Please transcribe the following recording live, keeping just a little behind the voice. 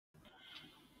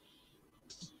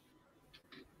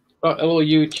Right, hello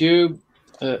YouTube,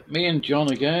 me and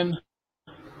John again.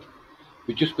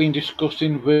 We've just been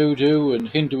discussing voodoo and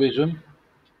Hinduism,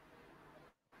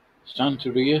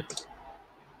 Santeria.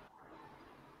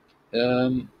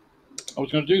 I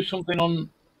was going to do something on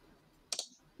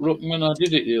Ruckman. I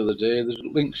did it the other day. There's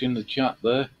links in the chat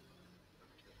there.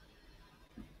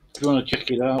 If you want to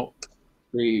check it out,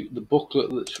 the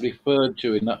booklet that's referred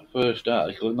to in that first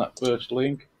article, in that first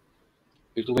link,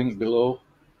 is linked below.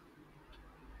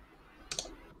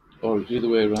 Or it's the other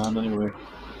way around anyway.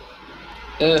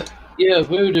 Yeah,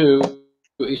 voodoo,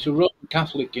 it's a Roman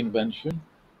Catholic invention.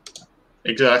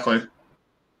 Exactly.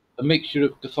 A mixture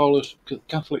of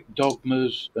Catholic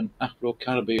dogmas and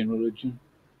Afro-Caribbean religion.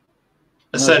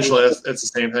 Essentially, it's the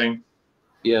same thing.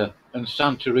 Yeah, and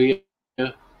Santeria.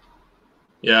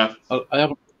 Yeah. I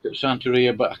haven't looked at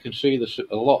Santeria, but I can see there's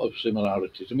a lot of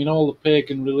similarities. I mean, all the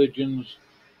pagan religions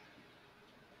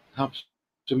have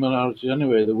similarities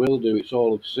anyway. They will do. It's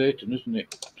all of Satan, isn't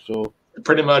it? So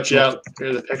pretty much, yeah.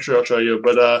 Here's a picture I'll show you.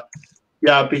 But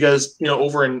yeah, because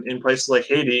over in places like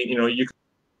Haiti, you.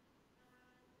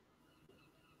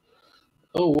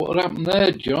 Oh, what happened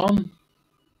there, John?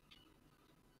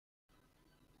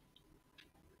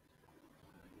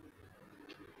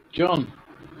 John,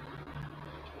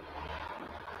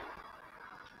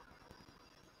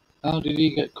 how did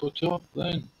he get cut off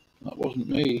then? That wasn't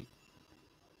me.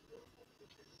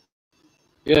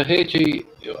 Yeah, Haiti,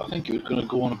 I think he was going to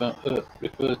go on about,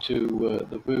 refer to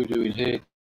the voodoo in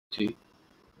Haiti.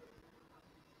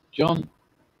 John,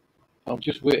 I'll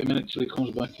just wait a minute till he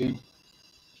comes back in.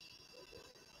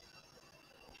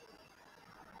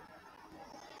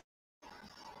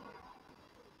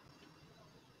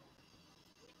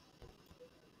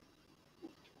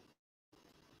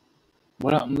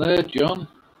 What happened there, John?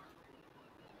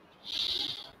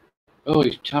 Oh,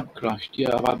 his tab crashed.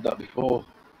 Yeah, I've had that before.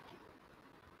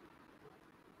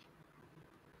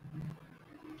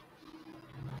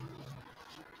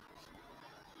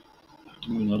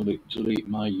 I'm going to delete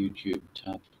my YouTube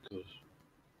tab because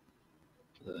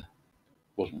it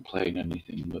wasn't playing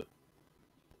anything. But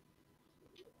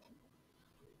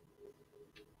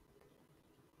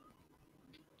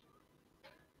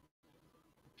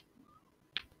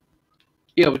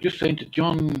yeah, I was just saying to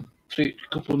John a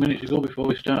couple of minutes ago before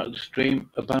we started the stream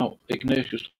about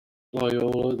Ignatius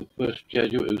Loyola, the first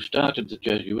Jesuit who started the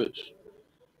Jesuits.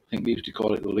 I think they used to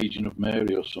call it the Legion of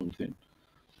Mary or something.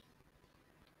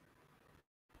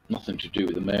 Nothing to do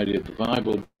with the Mary of the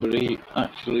Bible, but he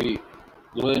actually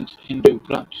learnt Hindu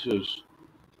practices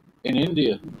in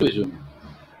India, Buddhism.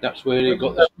 That's where he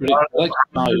got the spiritual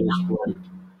exercises from.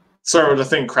 Sorry, the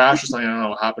thing crashed or something. I don't know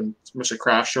what happened. It must have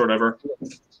crashed or whatever.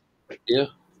 Yeah,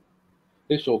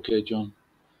 it's okay, John.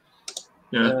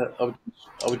 Yeah. I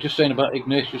was just saying about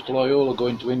Ignatius Loyola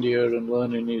going to India and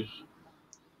learning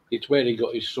it's where he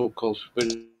got his so-called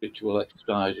spiritual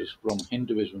exercises from,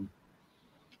 Hinduism.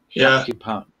 Yeah.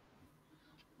 Shaktipat.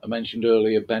 I mentioned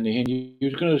earlier, Benny, and you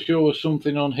were going to show us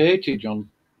something on Haiti, John.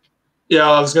 Yeah,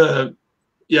 I was gonna.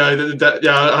 Yeah, I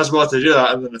was about to do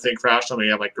that, and then the thing crashed on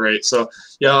me. I'm like, great. So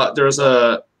yeah, there's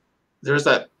that.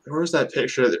 Where was that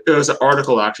picture? It was an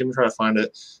article actually. I'm trying to find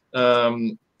it.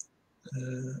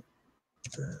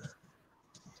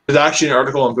 There's actually an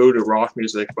article on voodoo rock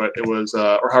music, but it was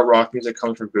or how rock music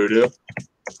comes from voodoo.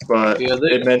 But yeah,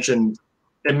 it mentioned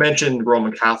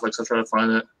Roman Catholics. I'm trying to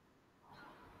find it.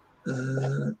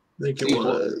 I think it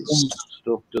was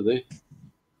stuff, do they?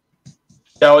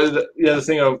 Yeah,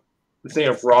 the thing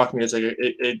of rock music,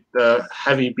 the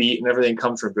heavy beat and everything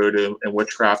comes from voodoo and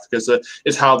witchcraft because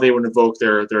it's how they would invoke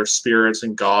their spirits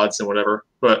and gods and whatever.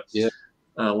 But yeah,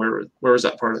 where was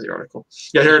that part of the article?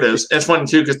 Yeah, here it is. And it's funny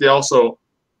too because they also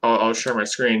I'll share my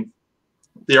screen.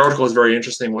 The article is very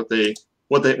interesting. What they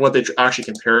actually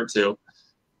compare it to.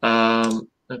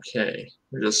 Okay,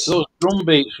 those drum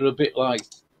beats are a bit like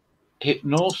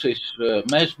hypnosis,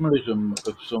 mesmerism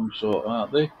of some sort,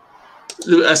 aren't they?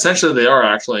 Essentially, they are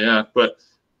actually, yeah. But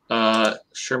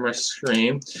share my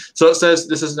screen. So it says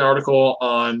this is an article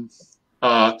on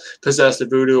possessed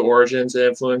voodoo origins and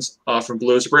influence from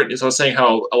blues Brittany. So it's saying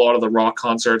how a lot of the rock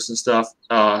concerts and stuff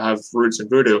have roots in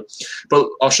voodoo. But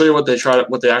I'll show you what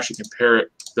they actually compare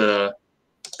it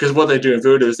because what they do in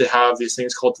voodoo is they have these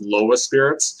things called the lowest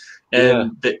spirits,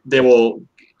 and they will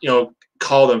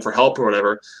call them for help or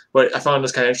whatever. But I found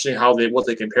this kind of interesting what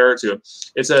they compare it to.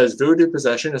 It says voodoo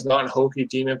possession is not a hokey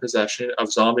demon possession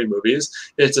of zombie movies.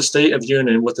 It's a state of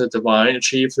union with the divine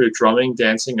achieved through drumming,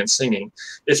 dancing, and singing.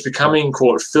 It's becoming,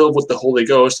 quote, filled with the Holy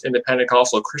Ghost in the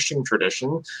Pentecostal Christian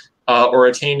tradition, or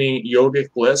attaining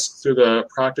yogic bliss through the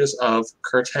practice of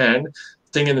kirtan,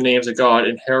 singing the names of God,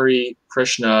 and Hare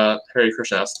Krishna,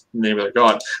 that's the name of their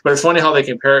God. But it's funny how they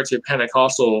compare it to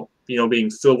Pentecostal, being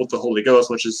filled with the Holy Ghost,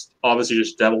 which is obviously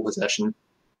just devil possession.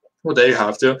 Well, they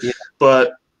have to, Yeah.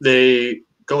 but they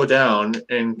go down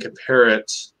and compare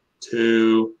it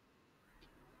to.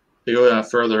 They go down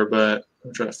further, but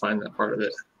I'm trying to find that part of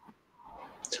it.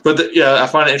 But yeah, I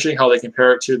find it interesting how they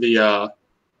compare it to the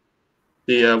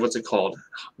what's it called?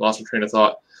 Lost my train of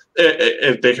thought.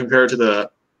 If they compare it to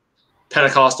the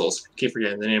Pentecostals, keep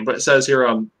forgetting the name, but it says here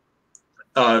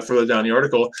further down the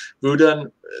article, Voodoo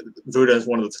is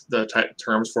one of the type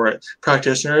terms for it.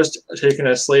 Practitioners taken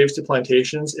as slaves to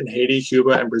plantations in Haiti,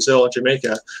 Cuba, and Brazil and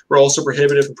Jamaica were also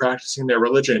prohibited from practicing their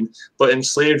religion, but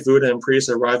enslaved Voodoo priests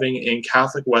arriving in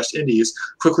Catholic West Indies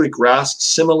quickly grasped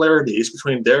similarities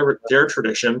between their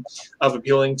tradition of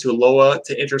appealing to Loa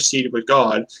to intercede with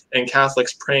God and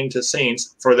Catholics praying to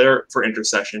saints for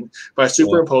intercession. By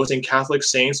superimposing Catholic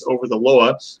saints over the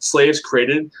Loa, slaves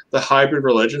created the hybrid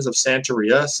religions of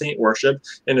Santeria, saint worship,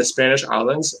 in the Spanish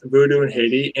islands, Voodoo in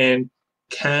Haiti, and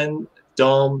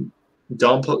Candomblé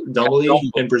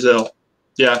in Brazil.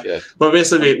 Yeah. But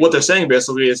basically, what they're saying is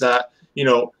that,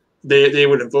 they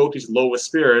would invoke these lowest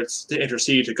spirits to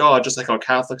intercede to God, just like how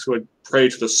Catholics would pray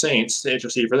to the saints to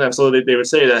intercede for them. So they would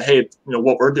say that, hey,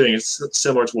 what we're doing is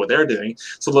similar to what they're doing.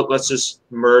 So let's just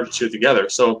merge the two together.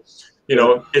 So,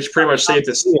 it's pretty much safe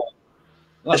to say.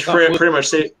 It's pretty much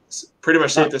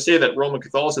safe to say that Roman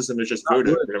Catholicism is just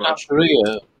voodoo, pretty much.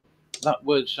 That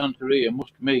word Santeria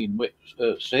must mean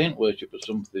saint worship or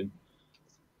something.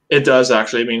 It does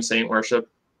actually mean saint worship.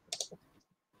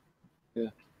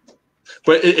 Yeah.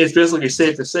 But it's basically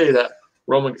safe to say that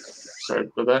Roman. Sorry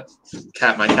for that.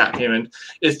 My cat came in.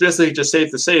 It's basically just safe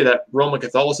to say that Roman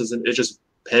Catholicism is just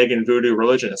pagan voodoo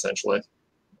religion, essentially.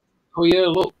 Oh yeah,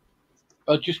 look,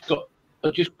 I just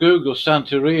googled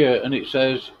Santeria and it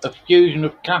says a fusion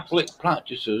of Catholic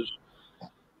practices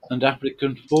and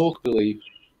African folk beliefs.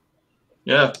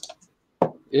 Yeah.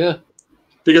 Yeah.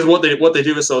 Because what they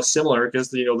do is so similar, because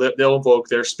they'll invoke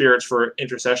their spirits for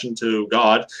intercession to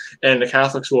God, and the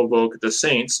Catholics will invoke the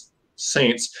saints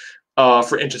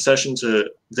for intercession to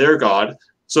their God.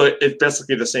 So it's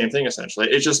basically the same thing essentially.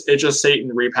 It's just Satan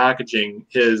repackaging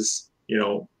his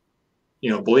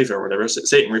belief or whatever.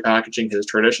 Satan repackaging his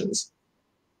traditions.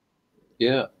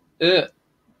 Yeah.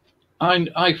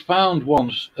 I found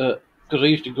once because I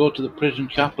used to go to the prison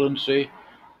chaplaincy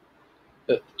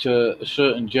at a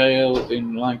certain jail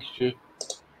in Lancashire,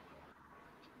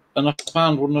 and I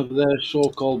found one of their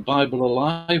so-called Bible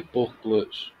Alive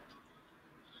booklets,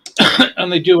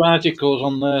 and they do articles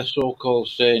on their so-called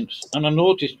saints. And I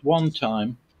noticed one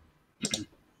time they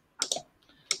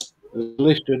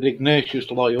listed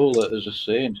Ignatius Loyola as a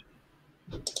saint.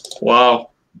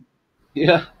 Wow.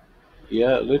 Yeah,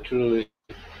 literally.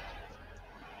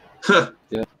 Yeah.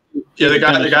 Yeah, the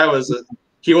guy was a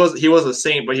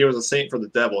saint, but he was a saint for the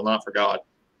devil, not for God.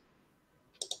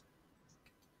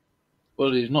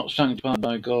 Well, he's not sanctified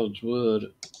by God's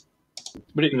word.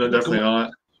 But definitely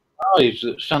not.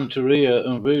 That Santeria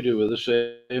and voodoo are the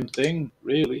same thing,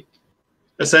 really.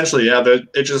 Essentially, yeah.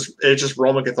 It's just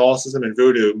Roman Catholicism and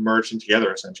voodoo merging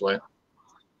together, essentially.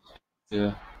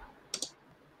 Yeah.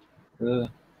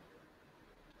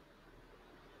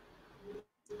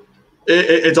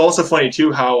 It's also funny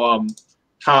too how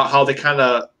they kind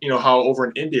of how over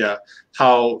in India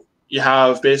how you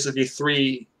have basically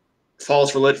three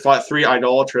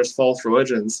idolatrous false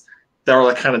religions that are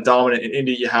like kind of dominant in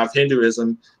India. You have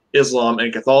Hinduism, Islam,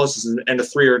 and Catholicism, and the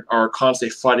three are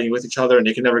constantly fighting with each other, and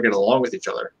they can never get along with each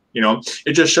other.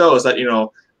 It just shows that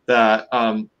that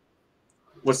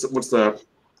what's the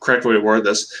correct way to word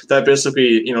this? That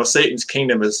basically Satan's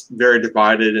kingdom is very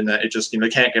divided, and that it just they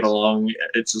can't get along.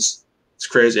 It's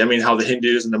crazy. I mean, how the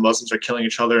Hindus and the Muslims are killing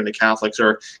each other, and the Catholics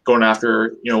are going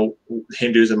after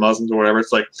Hindus and Muslims or whatever.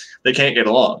 It's like they can't get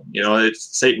along.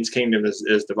 It's Satan's kingdom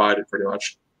is divided pretty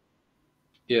much.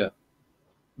 Yeah,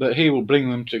 but he will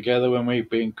bring them together when we've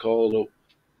been called up.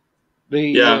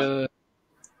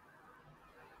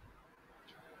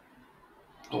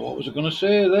 What was I going to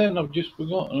say then? I've just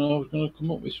forgotten. I was going to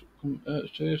come up with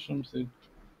say something.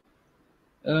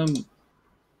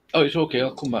 It's okay.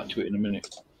 I'll come back to it in a minute.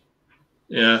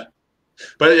 Yeah,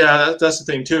 but yeah, that's the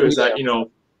thing too. Is that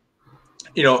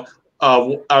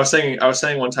I was saying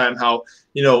one time how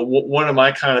one of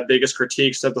my kind of biggest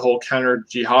critiques of the whole counter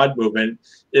jihad movement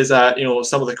is that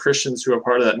some of the Christians who are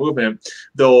part of that movement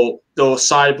they'll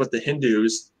side with the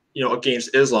Hindus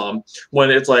against Islam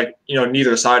when it's like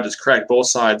neither side is correct. Both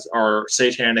sides are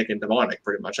satanic and demonic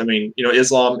pretty much. I mean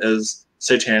Islam is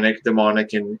satanic,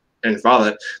 demonic, and and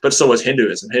violent, but so was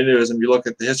Hinduism. Hinduism, you look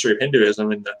at the history of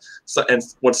Hinduism and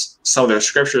what some of their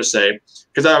scriptures say,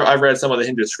 because I've read some of the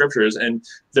Hindu scriptures, and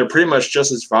they're pretty much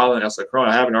just as violent as the Quran.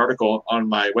 I have an article on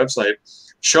my website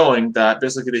showing that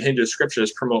basically the Hindu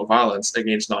scriptures promote violence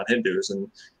against non-Hindus, and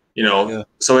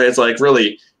so it's like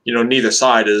really, neither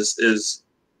side is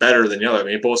better than the other. I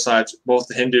mean, both sides, both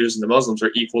the Hindus and the Muslims,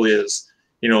 are equally as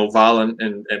violent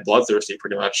and bloodthirsty,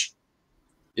 pretty much.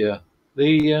 Yeah.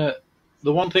 The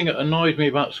one thing that annoys me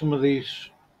about some of the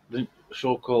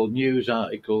so-called news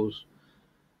articles,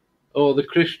 oh, the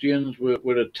Christians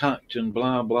were attacked and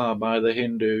blah blah by the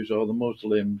Hindus or the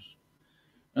Muslims,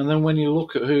 and then when you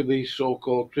look at who these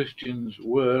so-called Christians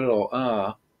were or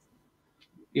are,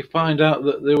 you find out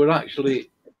that they were actually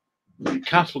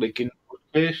Catholic in most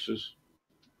cases.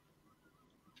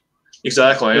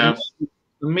 Exactly, yeah.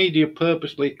 The media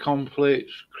purposely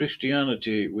conflates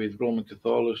Christianity with Roman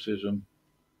Catholicism.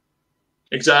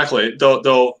 Exactly.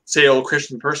 They'll say, "Oh,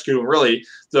 Christian persecuted." Really,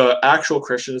 the actual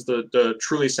Christians, the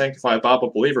truly sanctified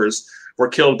Bible believers, were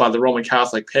killed by the Roman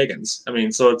Catholic pagans. I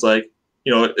mean, so it's like,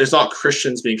 it's not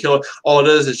Christians being killed. All it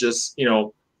is just,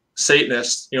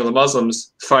 Satanists, the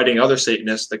Muslims fighting other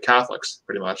Satanists, the Catholics,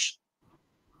 pretty much.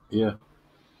 Yeah.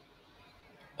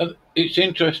 And it's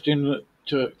interesting that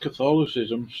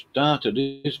Catholicism started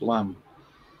Islam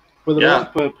for the wrong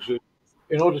purposes,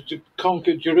 in order to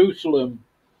conquer Jerusalem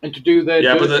and to do their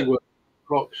dirty work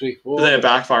proxy for. But then it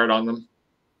backfired on them.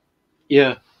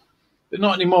 Yeah, but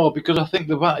not anymore, because I think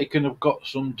the Vatican have got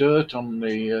some dirt on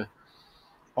the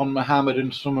on Muhammad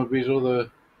and some of his other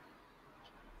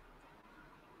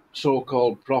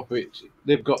so-called prophets.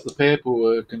 They've got the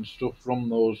paperwork and stuff from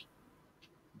those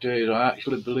days. I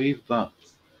actually believe that.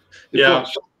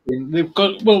 They've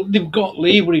got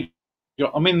leverage.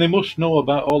 I mean, they must know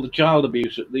about all the child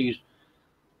abuse that these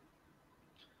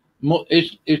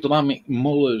Islamic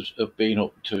mullahs have been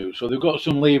up to. So they've got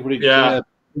some leverage there.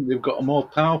 They've got a more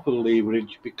powerful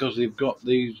leverage because they've got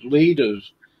these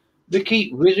leaders. They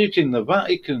keep visiting the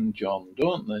Vatican, John,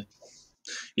 don't they?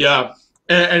 Yeah,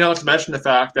 and not to mention the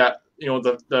fact that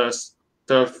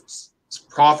the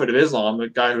prophet of Islam, the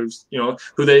guy who's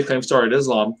who they claim started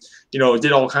Islam,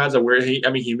 did all kinds of weird.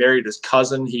 He married his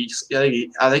cousin.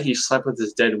 I think he slept with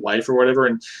his dead wife or whatever,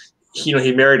 and he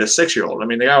married a 6-year-old. I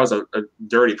mean, the guy was a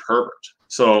dirty pervert.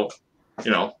 So,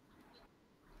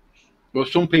 Well,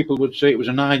 some people would say it was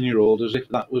a 9-year-old, as if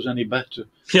that was any better.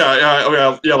 Yeah,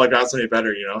 like that's any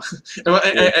better,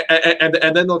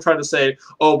 and then they'll try to say,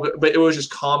 oh, but it was just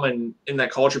common in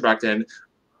that culture back then,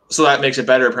 so that makes it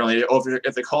better. Apparently,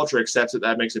 if the culture accepts it,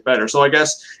 that makes it better. So I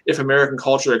guess if American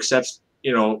culture accepts,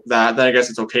 that, then I guess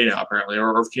it's okay now. Apparently,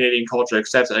 or if Canadian culture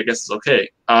accepts it, I guess it's okay.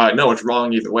 No, it's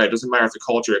wrong either way. It doesn't matter if the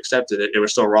culture accepted it; it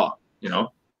was still wrong.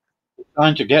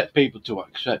 Trying to get people to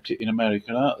accept it in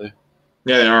America, aren't they?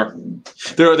 Yeah, they are.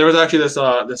 There was actually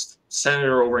this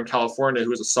senator over in California who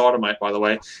was a sodomite, by the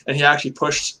way, and he actually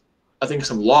pushed, I think,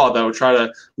 some law that would try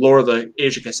to lower the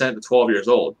age of consent to 12 years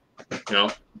old.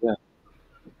 Yeah.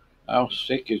 How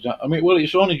sick is that? I mean, well,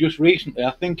 it's only just recently,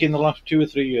 I think in the last 2 or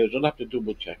 3 years, I'll have to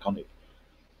double check on it.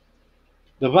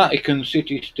 The Vatican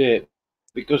City-State,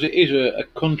 because it is a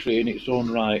country in its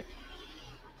own right,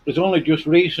 has only just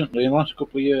recently, in the last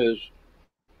couple of years,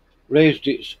 raised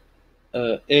its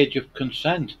age of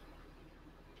consent.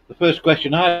 The first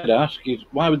question I'd ask is,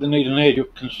 why would they need an age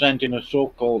of consent in a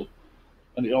so-called,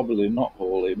 and it's obviously not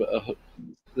holy, but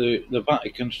the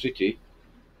Vatican City,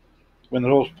 when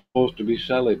they're all supposed to be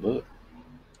celibate?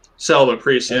 Celibate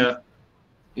priests, yeah.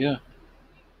 Yeah.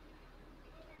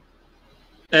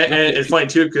 And it's funny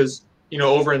too, because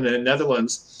over in the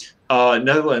Netherlands,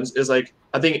 Netherlands is like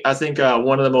I think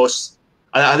one of the most.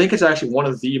 I think it's actually one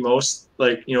of the most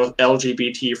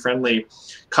LGBT friendly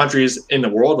countries in the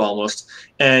world almost.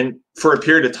 And for a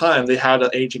period of time, they had an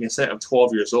age of consent of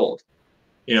 12 years old.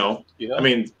 Yeah. I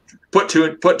mean, put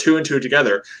two and two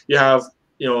together. You have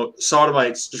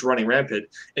sodomites just running rampant,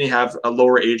 and you have a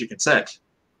lower age of consent.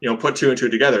 Put two and two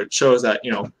together. It shows that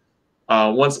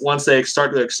once they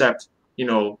start to accept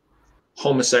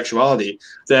homosexuality,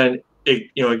 then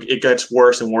it gets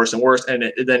worse and worse and worse,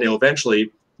 and then it'll eventually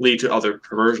lead to other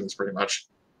perversions, pretty much.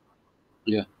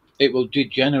 Yeah, it will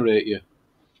degenerate you.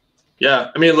 Yeah,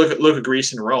 I mean, look at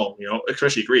Greece and Rome.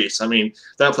 Especially Greece. I mean,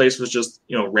 that place was just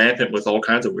rampant with all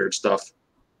kinds of weird stuff.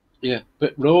 Yeah,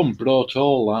 but Rome brought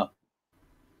all that.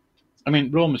 I mean,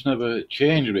 Rome has never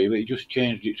changed really. It just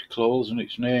changed its clothes and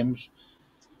its names.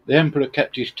 The emperor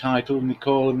kept his title, and they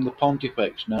call him the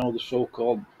Pontifex now, the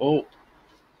so-called Pope.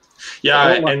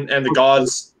 Yeah, and the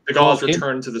gods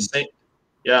returned to the saint.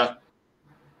 Yeah.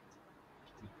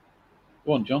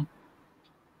 Go on, John.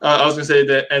 I was going to say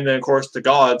that, and then of course the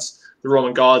gods, the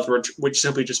Roman gods, which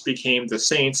simply just became the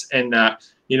saints, and that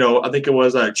I think it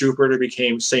was Jupiter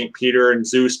became Saint Peter, and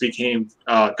Zeus became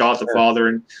God the Father,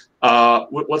 and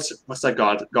what's that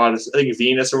god? Goddess, I think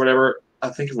Venus or whatever. I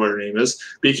think what her name is,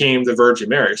 became the Virgin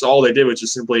Mary. So all they did was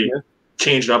just simply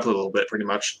change it up a little bit, pretty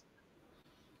much.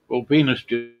 Well, Venus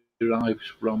derives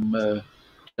from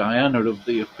Diana of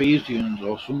the Ephesians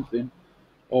or something,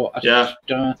 or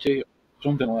Astarte,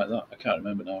 something like that. I can't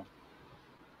remember now.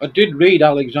 I did read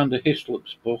Alexander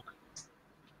Hislop's book.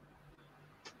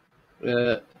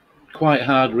 Quite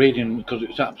hard reading because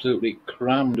it's absolutely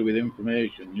crammed with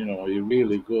information. He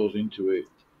really goes into it.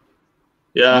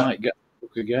 Yeah. I might get the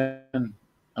book again.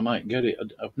 I might get it.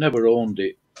 I've never owned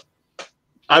it.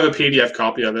 I have a PDF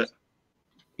copy of it.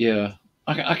 Yeah.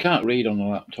 I can't read on the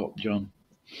laptop, John.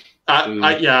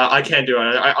 I can't do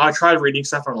it. I tried reading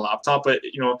stuff on a laptop, but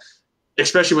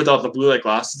especially without the blue light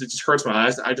glasses, it just hurts my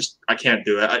eyes. I can't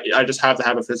do it. I just have to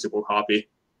have a physical copy.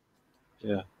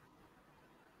 Yeah.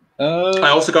 I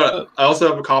also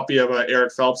have a copy of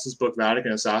Eric Phelps's book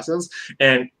Vatican Assassins,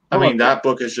 and that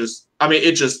book is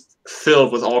it's just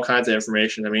filled with all kinds of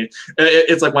information.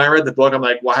 It's like when I read the book, I'm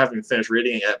like, well, I haven't even finished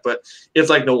reading it yet, but it's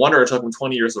like no wonder it took him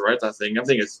 20 years to write that thing. I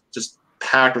think it's just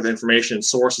packed with information and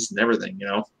sources and everything,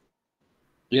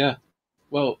 Yeah.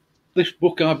 Well, this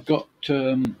book I've got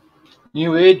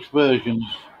New Age versions.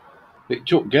 It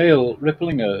took Gail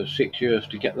Ripplinger 6 years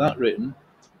to get that written.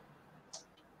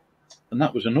 And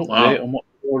that was an update on what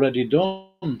we've already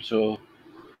done. So,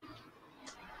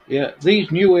 yeah,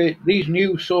 these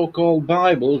new so-called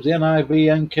Bibles, the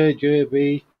NIV,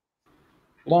 NKJV,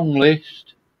 long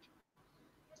list,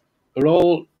 are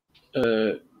all,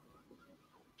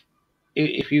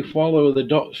 if you follow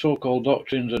the so-called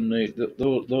doctrines and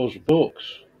those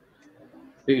books,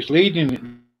 they're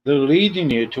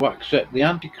leading you to accept the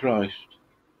Antichrist.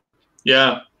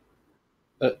 Yeah.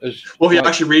 If you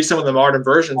actually read some of the modern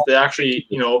versions, they actually,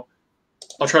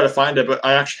 I'll try to find it, but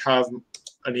I actually have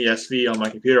an ESV on my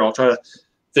computer.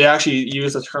 They actually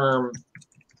use the term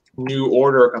New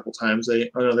Order a couple times.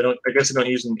 They don't. I guess they don't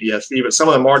use an ESV, but some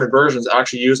of the modern versions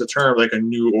actually use the term like a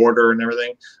New Order and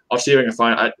everything. I'll see if I can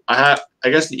find. I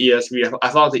guess the ESV. I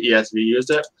thought the ESV used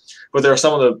it, but there are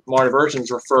some of the modern versions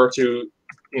refer to,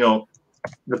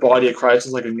 the body of Christ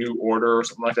as like a new order or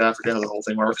something like that. I forget how the whole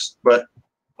thing works, but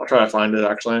I'll try to find it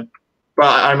actually. But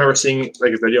I remember seeing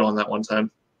like a video on that one time.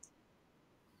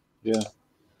 Yeah.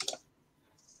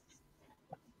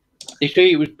 You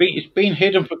see, it's been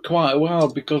hidden for quite a while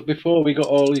because before we got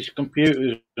all these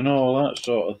computers and all that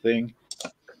sort of thing,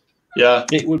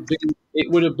 it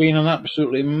would have been an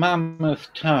absolutely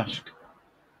mammoth task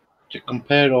to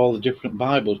compare all the different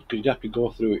Bibles because you'd have to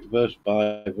go through it verse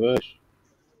by verse.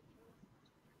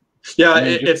 Yeah,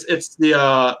 it's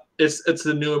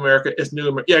the New American. It's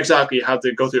new. Yeah, exactly. You have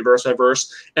to go through verse by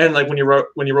verse, and like when you wrote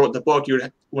the book,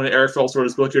 when Eric Phelps wrote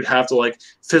his book, you'd have to like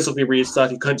physically read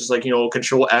stuff. You couldn't just like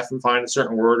Control F and find a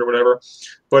certain word or whatever.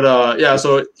 But yeah,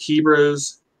 so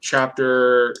Hebrews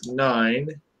chapter 9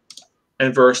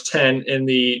 and verse 10 in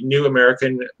the New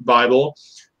American Bible,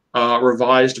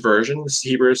 Revised Version.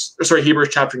 Hebrews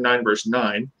chapter 9 verse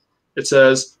 9. It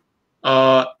says.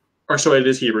 It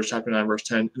is Hebrews chapter 9, verse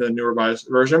 10, in the New Revised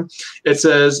Version. It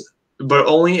says, but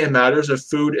only in matters of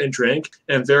food and drink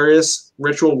and various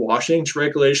ritual washings,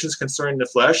 regulations concerning the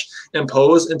flesh,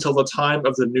 imposed until the time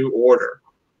of the new order.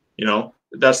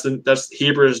 That's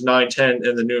Hebrews 9:10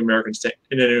 in the New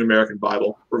American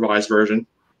Bible, Revised Version.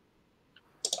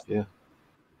 Yeah.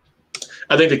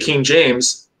 I think the King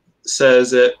James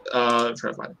says it, I'm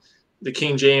trying to find it. The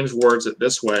King James words it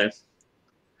this way.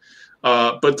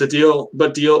 But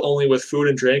deal only with food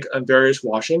and drink and various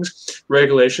washings,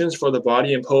 regulations for the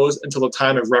body imposed until the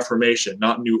time of Reformation,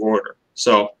 not New Order.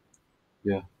 So,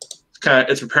 yeah,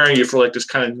 it's preparing you for like this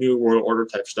kind of New World Order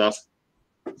type stuff.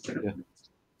 Yeah,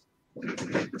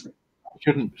 it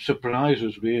shouldn't surprise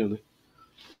us really.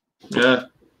 Yeah.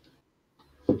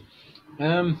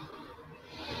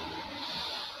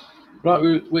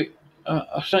 Right,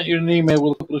 I sent you an email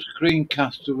with a couple of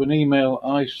screencasts of an email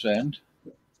I sent.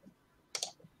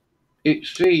 It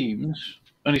seems,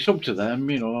 and it's up to them,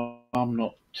 I'm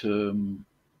not.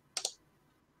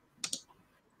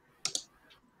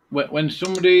 When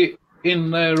somebody in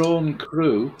their own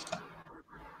crew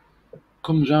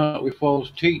comes out with false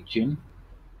teaching,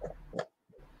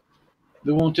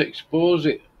 they won't expose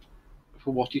it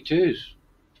for what it is.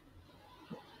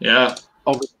 Yeah.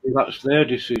 Obviously, that's their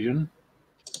decision.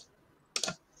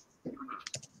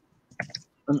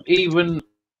 And even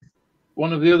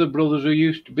one of the other brothers who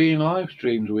used to be in live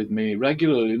streams with me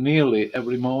regularly, nearly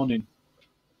every morning.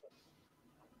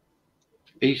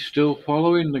 He's still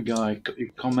following the guy. He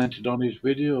commented on his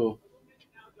video.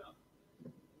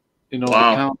 You know,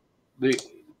 Wow.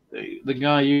 the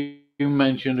guy you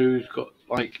mentioned who's got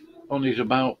like on his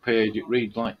about page, it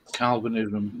reads like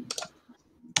Calvinism.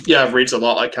 Yeah, it reads a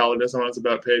lot like Calvinism on its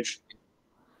about page.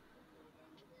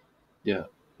 Yeah,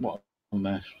 what a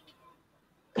mess.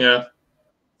 Yeah.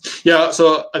 Yeah,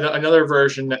 so another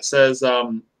version that says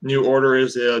New Order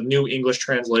is a New English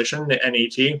Translation, the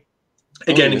NET.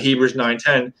 Again, in Hebrews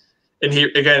 9:10. In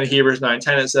Hebrews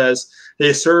 9:10, it says,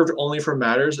 they served only for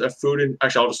matters of food and...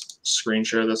 Actually, I'll just screen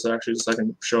share this, actually, so I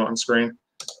can show it on screen.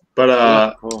 But,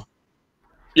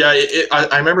 yeah,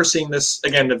 I remember seeing this,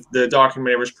 again, the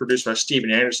documentary was produced by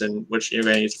Stephen Anderson, which,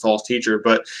 again, he's a false teacher,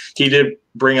 but he did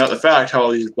bring out the fact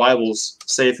how these Bibles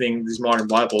say things, these modern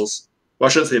Bibles, well,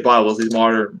 I shouldn't say Bibles, these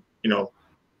modern,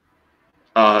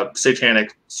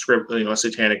 satanic script,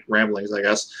 satanic ramblings, I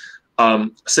guess,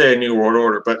 say a New World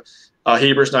Order. But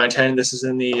Hebrews 9:10, this is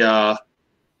in the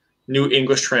New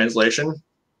English Translation.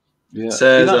 Yeah.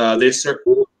 Says they're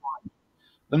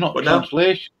not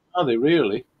translations, are they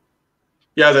really?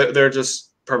 Yeah, they're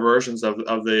just perversions of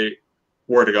the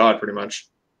Word of God, pretty much.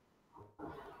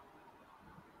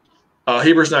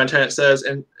 Hebrews 9:10 says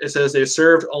they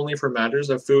served only for matters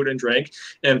of food and drink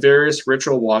and various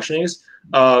ritual washings.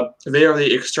 They are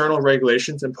the external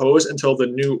regulations imposed until the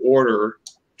new order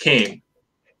came.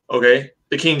 Okay,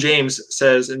 the King James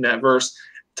says in that verse,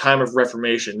 time of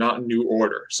reformation, not new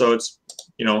order. So it's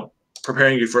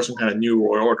preparing you for some kind of new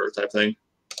order type thing.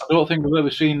 I don't think I've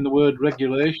ever seen the word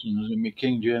regulations in my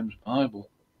King James Bible.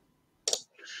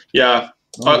 Yeah,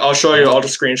 I'll show you. I'll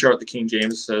just screen share what the King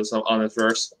James says on this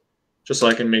verse, just so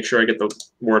I can make sure I get the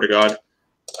Word of God.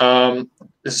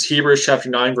 This is Hebrews chapter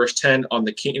 9, verse 10 in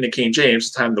the King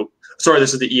James.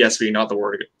 This is the ESV, not the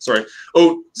Word. Sorry.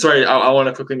 Oh, sorry. I want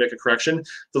to quickly make a correction.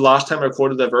 The last time I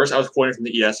quoted that verse, I was quoting from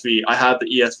the ESV. I had the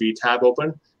ESV tab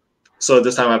open, so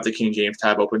this time I have the King James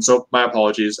tab open. So my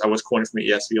apologies. I was quoting from the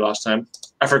ESV last time.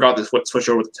 I forgot to switch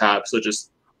over the tab, so just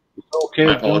okay.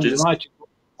 My apologies.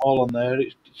 All on there.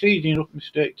 It's easy enough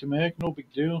mistake to make. No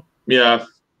big deal. Yeah.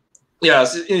 Yeah,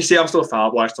 you see, I'm still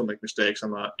fallible. I still make mistakes.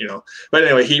 I'm not, But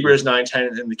anyway, Hebrews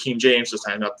 9:10 in the King James this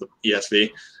time, not the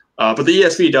ESV. But the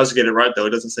ESV does get it right, though.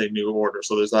 It doesn't say new order,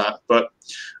 so there's that. But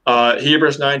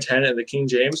Hebrews 9:10 in the King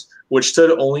James, which stood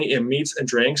only in meats and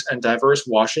drinks and diverse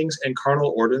washings and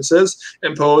carnal ordinances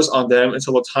imposed on them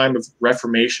until the time of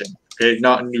Reformation. Okay,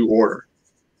 not new order.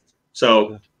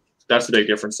 So that's the big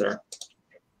difference there.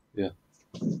 Yeah.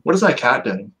 What is that cat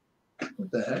doing?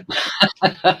 What the heck?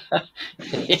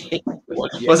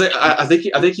 I think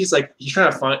he's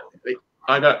trying to find.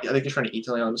 I think he's trying to eat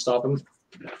something. I'm gonna stop him.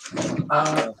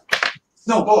 No,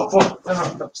 no,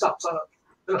 stop.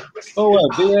 Oh,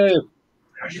 behave.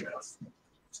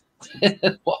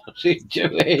 What's he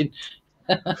doing?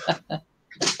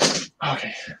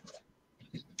 Okay.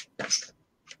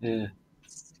 Yeah.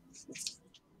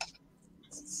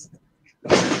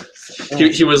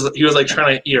 He was like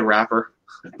trying to eat a wrapper.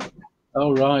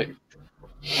 Oh right.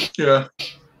 Yeah.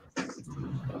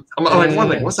 I'm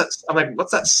like, what's that? I'm like,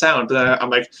 what's that sound? But I'm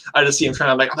like, I just see him trying.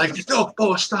 I'm like, no,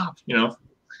 Bo, stop. Yeah.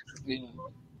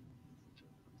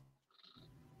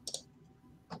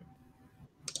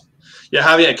 Yeah,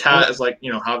 having a cat is like,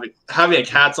 having a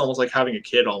cat's almost like having a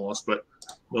kid almost, but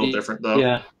a little different though.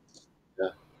 Yeah.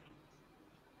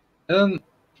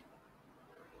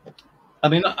 I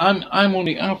mean, I'm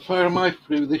only how far am I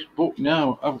through this book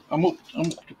now? I'm up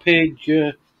to page.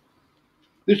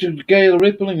 This is Gail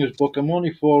Ripplinger's book. I'm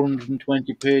only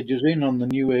 420 pages in on the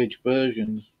New Age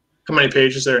versions. How many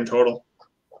pages are there in total?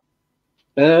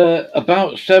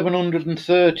 About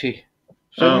 730.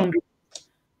 700,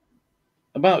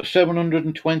 About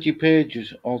 720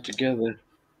 pages altogether.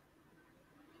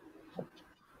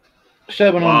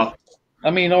 700. Wow. I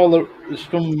mean, there's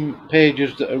some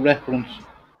pages that are referenced,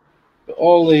 but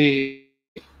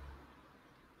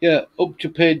up to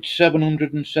page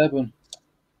 707.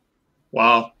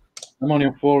 Wow. I'm only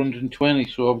on 420,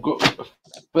 so I've got a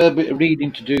fair bit of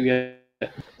reading to do yet.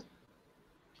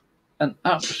 An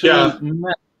absolute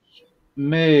mess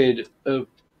made of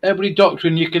every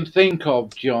doctrine you can think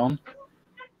of, John.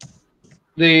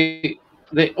 They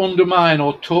undermine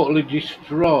or totally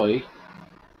destroy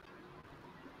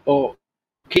or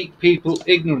keep people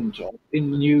ignorant of in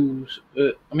the news.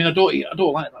 I mean, I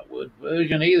don't like that word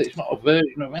version either. It's not a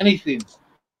version of anything.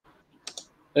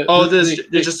 There's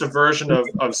just a version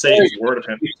of Satan's word of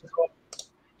him.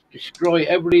 Destroy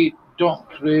every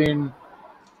doctrine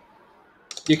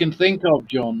you can think of,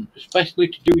 John, especially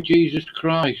to do with Jesus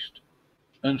Christ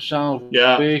and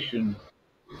salvation.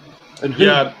 And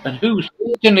who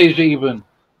Satan is even.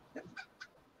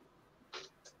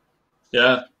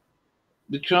 Yeah.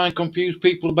 They try and confuse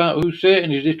people about who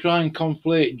Satan is. They try and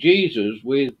conflate Jesus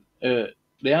with the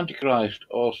Antichrist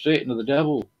or Satan or the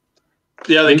devil.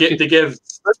 Yeah, they Lucifer, give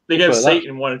that's,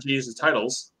 Satan one of Jesus'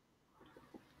 titles.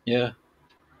 yeah.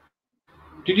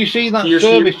 Did you see that He or she.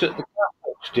 service that the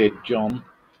Catholics did, John,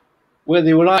 where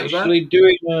they were What was that? actually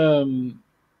doing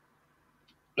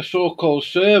a so-called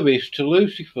service to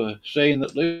Lucifer, saying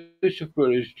that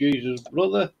Lucifer is Jesus'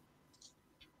 brother?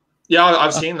 Yeah,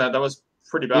 I've seen that. That was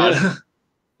pretty bad. Yeah,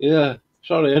 yeah.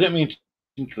 Sorry, I didn't mean to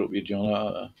interrupt you,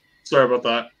 John. Sorry about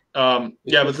that. It's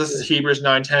Yeah, but this is okay. Hebrews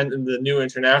 9:10 in the New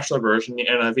International Version, the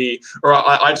NIV, or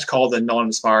I just call it the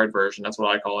non-inspired version. That's what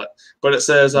I call it. But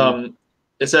Yeah.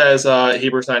 it says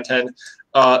Hebrews 9:10,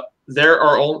 they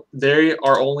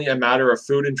are only a matter of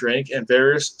food and drink and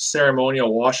various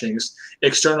ceremonial washings,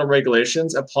 external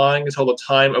regulations applying until the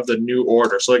time of the new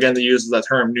order. So again, they use that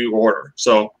term "new order."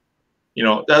 So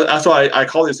that's why I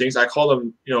call these things. I call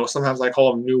them, sometimes I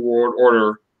call them New World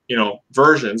Order,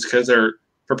 versions, because they're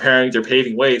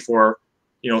paving way for,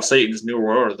 Satan's New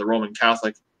World Order, the Roman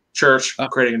Catholic Church That,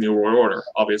 creating a New World Order,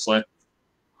 obviously.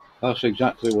 that's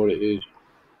exactly what it is.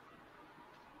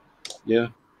 Yeah.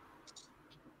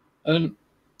 And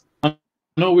I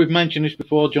know we've mentioned this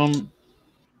before, John.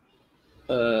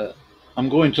 I'm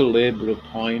going to labour a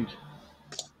point,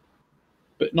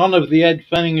 but none of the Ed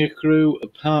Fenninger crew,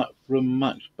 apart from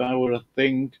Max Bauer, I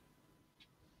think,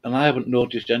 and I haven't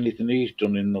noticed anything he's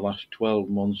done in the last 12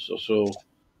 months or so,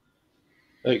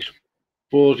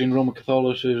 exposing Roman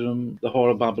Catholicism, the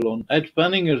horror of Babylon. Ed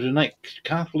Fenninger's an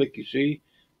ex-Catholic, you see.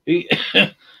 He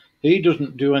he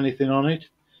doesn't do anything on it.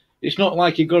 It's not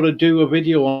like you got to do a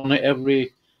video on it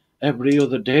every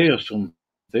other day or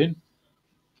something.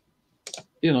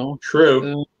 You know,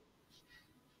 True. uh,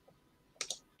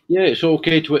 yeah, it's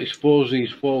okay to expose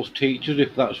these false teachers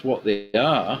if that's what they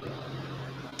are.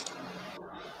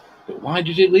 But why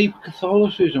does it leave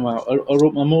Catholicism out?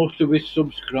 Are most of his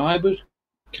subscribers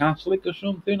Catholic or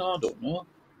something? I don't know.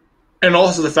 And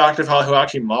also the fact of how he'll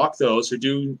actually mock those who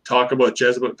do talk about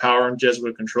Jesuit power and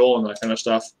Jesuit control and that kind of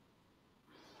stuff.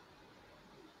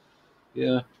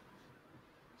 Yeah.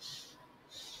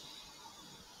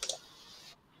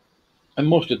 And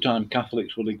most of the time,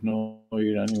 Catholics will ignore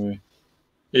you anyway.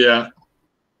 Yeah.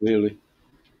 Really.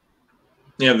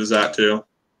 Yeah, there's that too.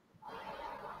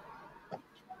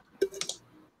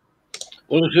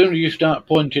 Well, as soon as you start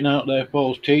pointing out their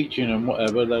false teaching and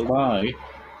whatever, their lie,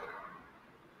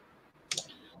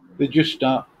 they just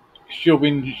start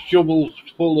shoving shovels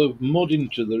full of mud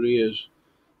into their ears,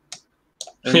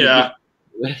 and Yeah.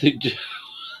 they just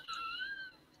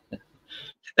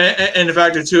And in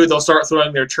fact, too, they'll start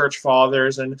throwing their church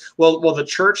fathers and well, the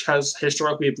church has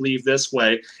historically believed this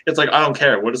way. It's like I don't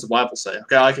care. What does the Bible say?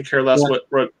 Okay, I could care less yeah,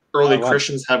 what early oh,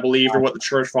 Christians have believed or what the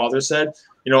church fathers said.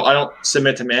 I don't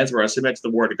submit to man's word. I submit to the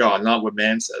word of God, not what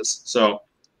man says. So,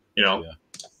 yeah,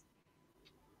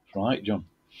 right, John.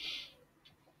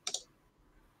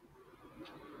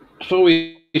 So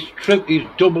he's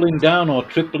doubling down or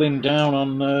tripling down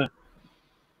on,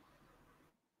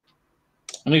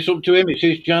 and it's up to him. It's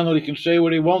his channel. He can say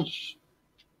what he wants,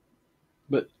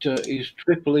 but he's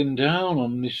tripling down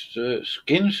on this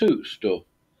skin suit stuff.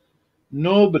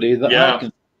 Nobody that I yeah,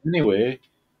 can anyway.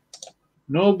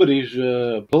 Nobody's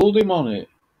pulled him on it.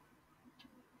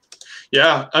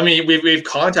 yeah. I mean, we've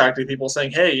contacted people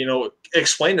saying, hey,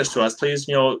 explain this to us, please.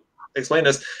 Explain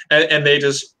this, and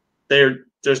there's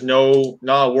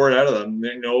not a word out of them.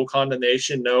 No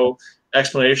condemnation, no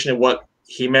explanation of what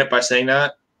he meant by saying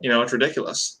that. It's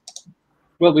ridiculous.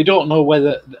 Well, we don't know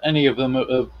whether any of them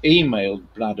have emailed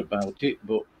Brad about it,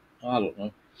 but I don't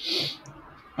know.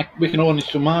 We can only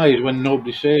surmise when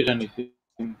nobody says anything,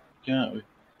 can't we?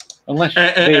 Unless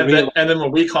they realise. And then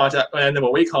when we contact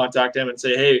them and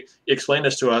say, hey, explain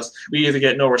this to us, we either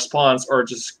get no response or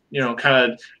just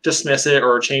kind of dismiss it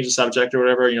or change the subject or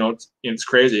whatever. It's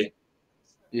crazy.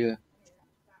 Yeah.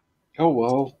 Oh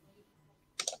well.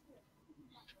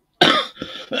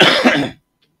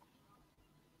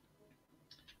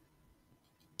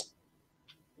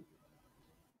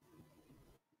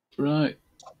 Right.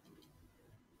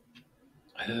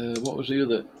 What was the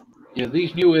other? Yeah,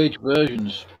 these New Age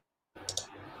versions,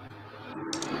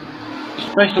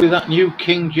 especially that new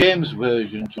King James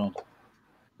version, John,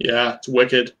 Yeah, it's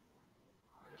wicked.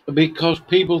 because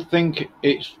people think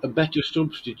it's a better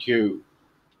substitute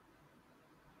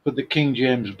for the King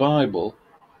James Bible.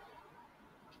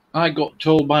 I got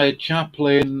told by a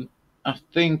chaplain, I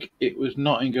think it was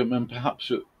Nottingham and perhaps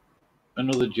at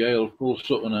another jail, Full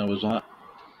Sutton I was at.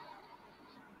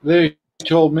 They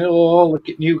told me, oh, all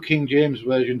the new King James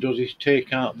version does is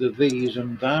take out the these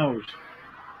and thous.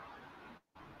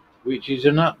 which is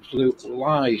an absolute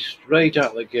lie straight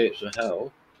out the gates of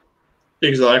hell.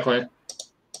 Exactly.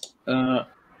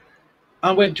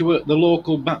 I went to the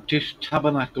local Baptist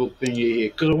tabernacle thingy here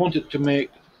because I wanted to make,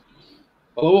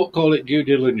 well, I won't call it due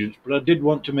diligence, but I did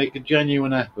want to make a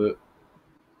genuine effort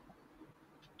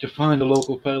to find a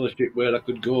local fellowship where I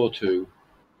could go to,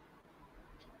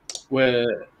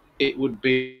 where it would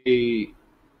be,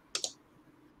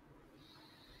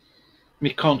 my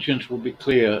conscience would be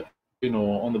clear,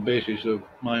 on the basis of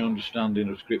my understanding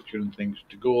of scripture and things,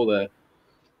 to go there.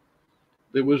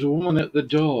 There was a woman at the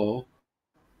door,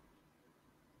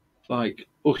 like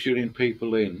ushering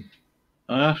people in.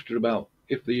 I asked her about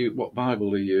what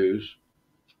Bible they use.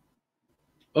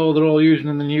 Oh, they're all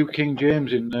using the New King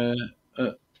James in there.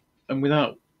 And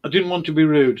I didn't want to be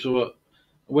rude, so I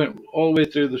went all the way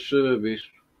through the service.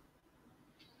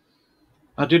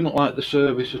 I didn't like the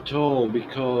service at all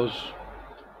because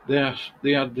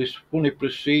they had this funny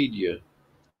procedure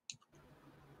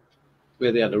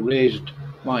where they had a raised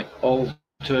like altar,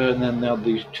 and then they had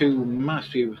these two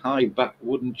massive high back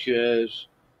wooden chairs.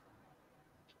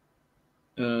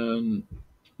 The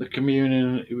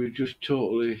communion, it was just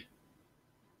totally.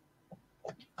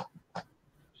 As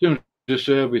soon as the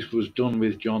service was done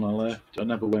with John, I left. I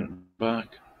never went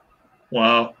back.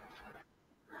 Wow.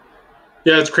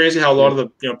 Yeah, it's crazy how a lot of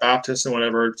the Baptists and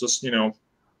whatever just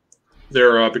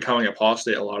they're becoming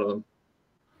apostate. A lot of them.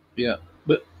 Yeah,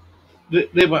 but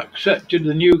they've accepted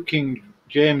the New King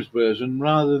James version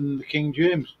rather than the King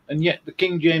James, and yet the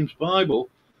King James Bible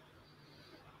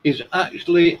is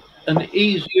actually an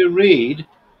easier read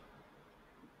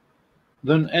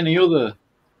than any other.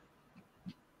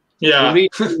 Yeah,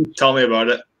 tell me about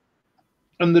it.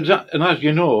 And as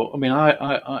you know, I mean,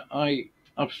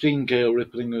 I've seen Gail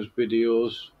Riplinger's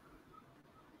videos.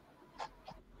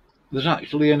 There's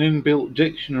actually an inbuilt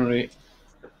dictionary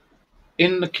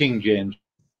in the King James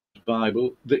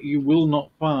Bible that you will not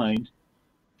find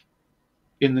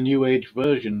in the New Age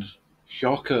versions.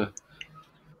 Shocker.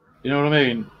 You know what I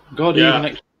mean? God even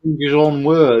explains his own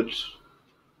words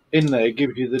in there,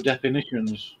 gives you the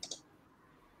definitions.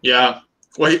 Yeah.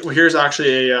 Well, here's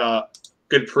actually a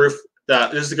good proof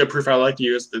that this is a good proof I like to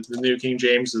use that the New King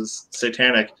James is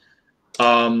satanic.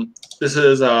 This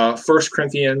is 1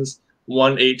 Corinthians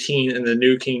 1:18 in the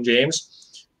New King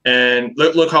James. And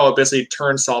look how it basically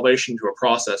turns salvation to a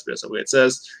process, basically. It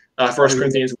says, 1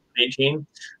 Corinthians 1:18,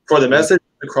 for the message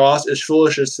of the cross is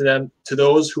foolishness to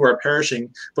those who are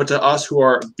perishing, but to us who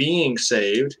are being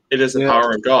saved, it is the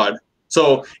power of God.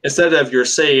 So instead of you're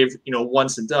saved,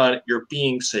 once and done, you're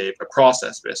being saved, a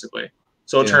process, basically.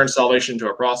 So it turns salvation to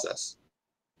a process.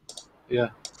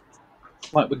 Yeah.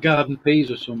 Like with garden peas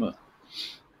or something.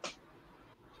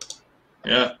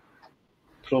 Yeah.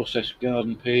 Processed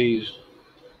garden peas.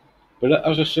 But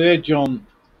as I say, John,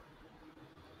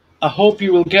 I hope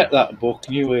you will get that book,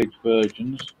 New Age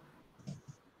Versions.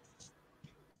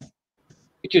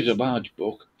 It is a large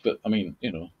book, but I mean,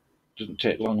 it doesn't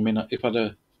take long. I mean, if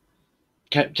I'd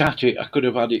kept at it, I could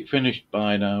have had it finished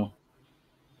by now.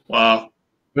 Wow.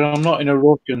 But I'm not in a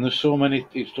rush, and there's so many,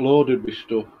 it's loaded with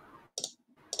stuff.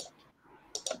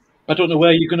 I don't know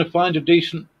where you're going to find a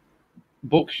decent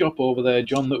bookshop over there,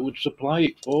 John, that would supply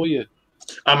it for you.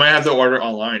 I might have to order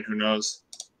online. Who knows?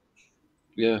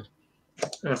 Yeah. I'm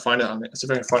going to find it on see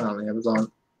if I can find it on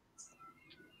Amazon.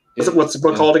 What's the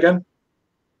book called again?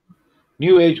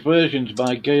 New Age Versions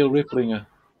by Gail Riplinger.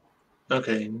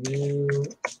 Okay, New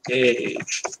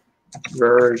Age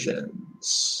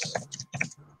Versions.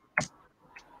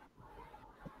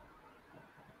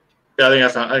 Yeah, I think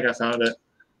I found it.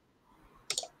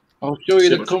 I'll show you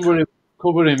the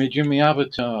cover image in my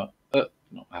avatar.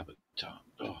 Not avatar.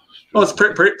 Oh, it's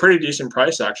pretty decent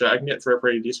price, actually. I can get it for a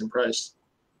pretty decent price.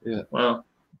 Yeah. Wow.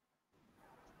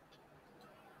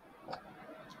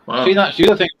 See, that's the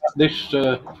other thing about this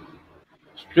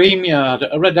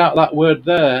StreamYard. I read out that word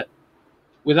there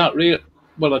without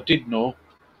well, I did know.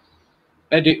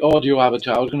 Edit audio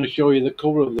avatar. I was going to show you the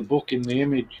cover of the book in the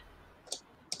image.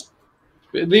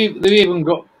 But they've even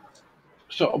got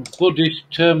sort of Buddhist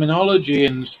terminology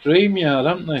in StreamYard,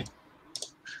 haven't they?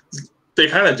 They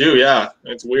kind of do, yeah.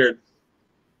 It's weird.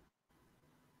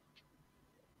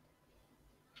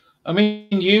 I mean,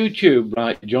 YouTube,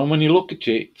 right, John, when you look at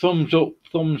it, thumbs up,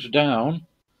 thumbs down,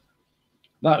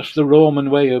 that's the Roman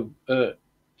way of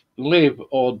live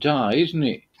or die, isn't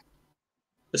it?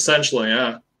 Essentially,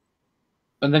 yeah.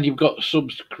 And then you've got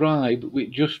subscribe,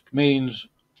 which just means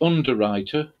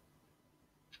underwriter.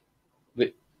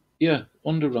 Yeah,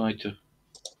 underwriter.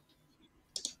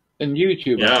 And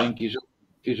YouTube, I think,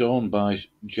 is owned by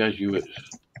Jesuits.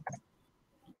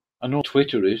 I know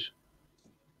Twitter is.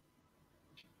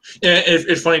 And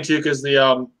it's funny too because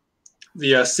the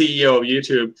CEO of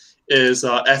YouTube is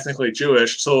ethnically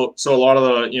Jewish, so a lot of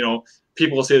the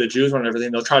people say the Jews run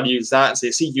everything. They'll try to use that and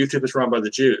say, see, YouTube is run by the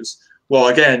Jews. Well,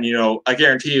 again, I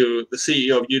guarantee you, the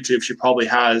CEO of YouTube, she probably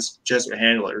has Jesuit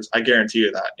handlers. I guarantee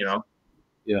you that.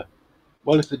 Yeah.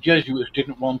 Well, if the Jesuits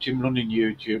didn't want him running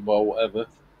YouTube or whatever.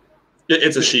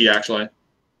 It's a she, actually.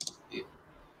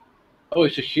 Oh,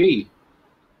 it's a she.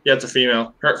 Yeah, it's a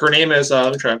female. Her name is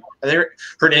let me try. I think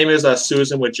her name is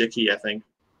Susan Wojcicki, I think.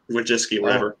 Wojcicki,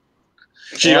 whatever.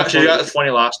 She got a funny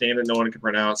last name that no one can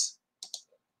pronounce.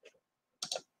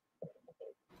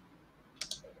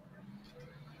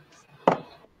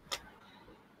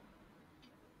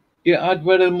 Yeah, I'd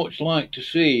very much like to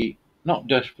see, not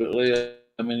desperately,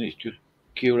 I mean, it's just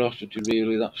curiosity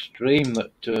really, that stream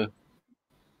that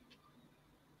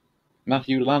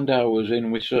Matthew Landau was in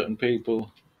with certain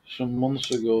people some months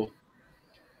ago.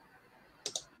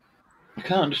 I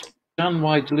can't understand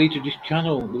why he deleted his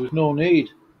channel. There was no need.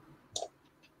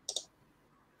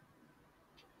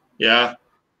 Yeah.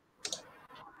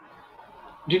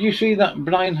 Did you see that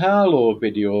Brian Harlow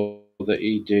video that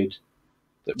he did?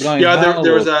 That Brian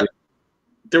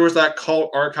there was that cult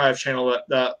archive channel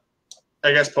that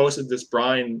I guess posted this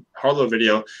Brian Harlow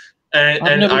video, and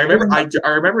I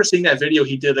remember seeing that video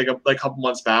he did like a couple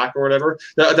months back or whatever.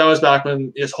 That was back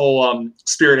when this whole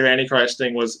Spirit of Antichrist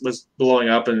thing was blowing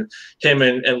up, and him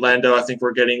and Lando I think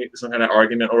were getting some kind of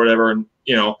argument or whatever, and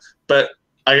but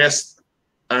I guess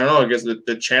I don't know. I guess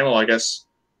the channel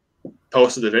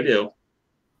posted the video.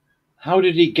 How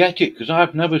did he get it? Because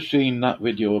I've never seen that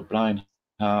video of Brian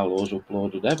Harlow's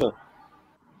uploaded ever.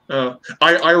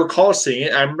 I recall seeing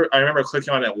it. I remember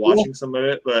clicking on it and watching some of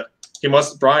it, but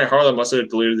Brian Harlow must have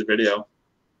deleted the video.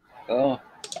 Oh.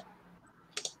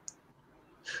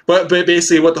 But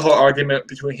basically, what the whole argument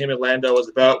between him and Lando was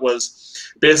about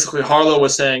was basically Harlow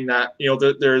was saying that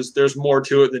there's more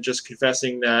to it than just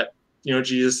confessing that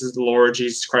Jesus is the Lord,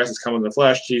 Jesus Christ has come in the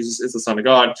flesh, Jesus is the Son of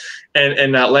God,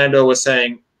 and that Lando was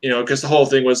saying because the whole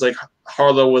thing was like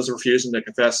Harlow was refusing to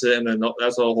confess it, and then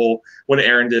that's the whole when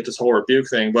Aaron did this whole rebuke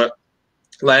thing. But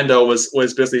Lando was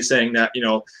basically saying that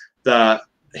that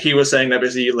he was saying that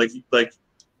basically like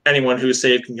anyone who's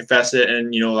saved can confess it,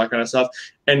 and that kind of stuff,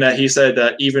 and that he said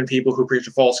that even people who preach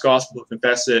a false gospel who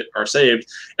confess it are saved.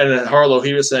 And then Harlow,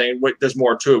 he was saying, wait, there's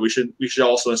more to it. We should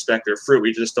also inspect their fruit.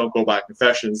 We just don't go by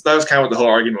confessions. That was kind of what the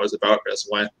whole argument was about,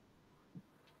 basically.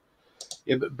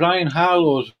 Yeah, but Brian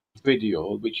Harlow's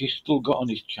video, which he's still got on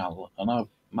his channel, and I've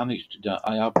managed to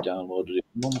I have downloaded it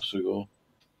months ago.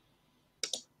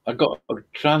 I got a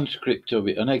transcript of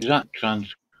it, an exact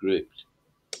transcript,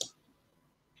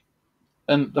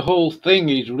 and the whole thing,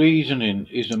 his reasoning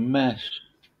is a mess,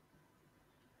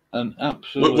 and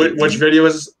absolutely. Which video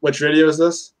is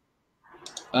this?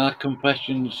 Our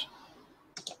confessions,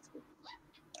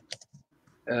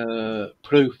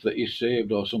 proof that he's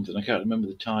saved or something. I can't remember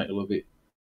the title of it.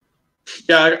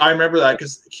 Yeah, I remember that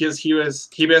because he was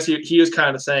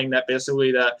kind of saying that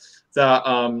basically that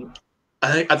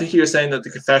I think he was saying that the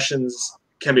confessions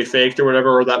can be faked or whatever,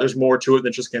 or that there's more to it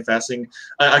than just confessing.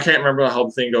 I can't remember how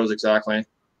the thing goes exactly.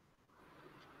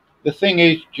 The thing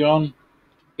is, John,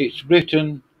 it's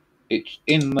written, it's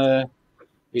in there,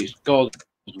 it's God's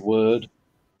word.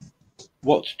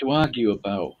 What's to argue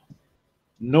about?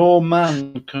 No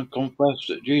man can confess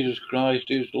that Jesus Christ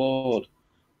is Lord,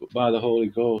 but by the Holy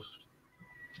Ghost.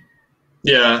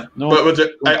 Yeah, no, but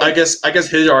I guess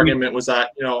his argument was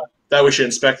that that we should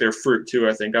inspect their fruit too.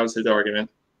 I think that was his argument.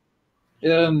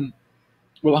 Well,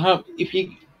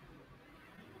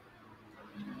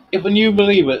 if a new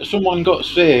believer, someone got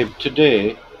saved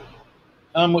today,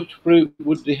 how much fruit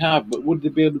would they have? But would they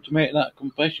be able to make that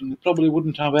confession? They probably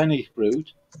wouldn't have any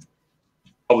fruit.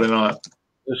 Probably not.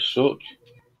 As such.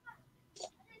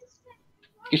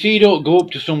 You see, you don't go up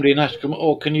to somebody and ask them,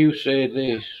 oh, can you say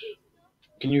this?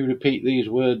 Can you repeat these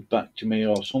words back to me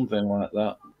or something like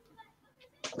that?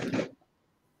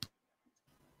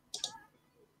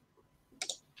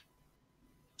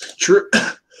 True.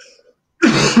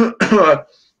 That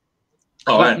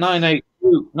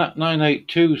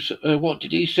 982, what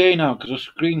did he say now? Because I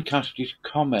screencast his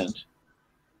comment.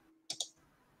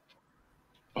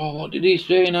 Oh, what did he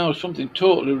say now? Something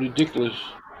totally ridiculous.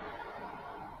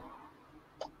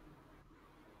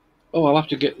 Oh, I'll have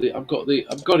to get I've got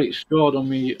it stored on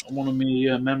one of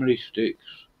my memory sticks.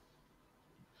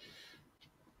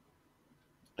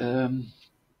 It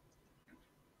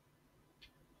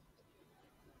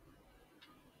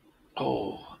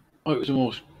was the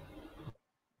most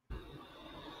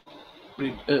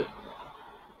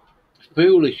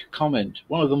foolish comment.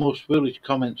 One of the most foolish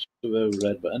comments I've ever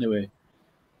read. But anyway,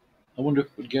 I wonder if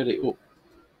we'd get it up.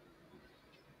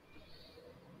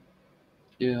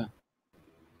 Yeah.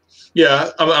 Yeah,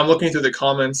 I'm looking through the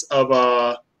comments of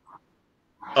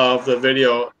the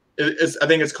video. I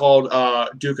think it's called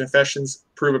 "Do Confessions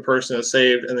Prove a Person is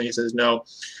Saved?" And then he says no.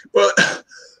 But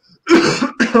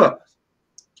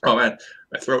oh man,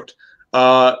 my throat.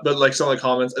 But like some of the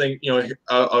comments, I think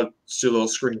I'll just do a little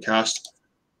screencast.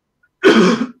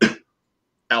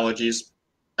 Allergies.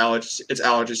 It's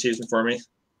allergy season for me.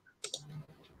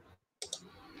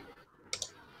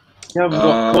 You haven't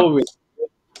got COVID.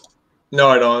 No,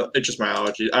 I don't. It's just my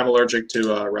allergy. I'm allergic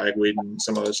to ragweed and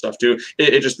some other stuff too.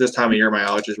 It just this time of year my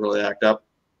allergies really act up.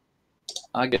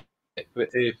 I get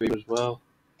hay fever as well.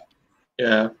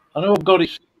 Yeah. I know I've got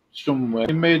it somewhere.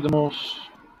 He made the most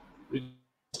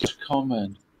ridiculous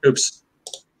comment. Oops.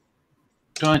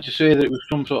 Trying to say that it was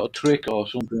some sort of trick or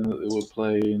something that they were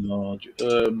playing, or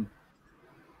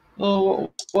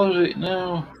what was it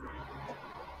now?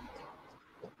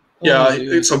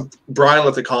 Yeah, so Brian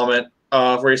left a comment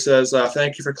where he says,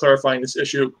 "Thank you for clarifying this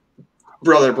issue,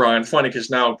 Brother Brian." Funny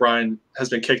because now Brian has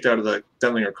been kicked out of the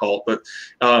Denlinger cult, but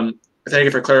thank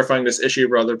you for clarifying this issue,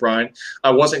 Brother Brian.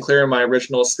 I wasn't clear in my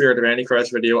original Spirit of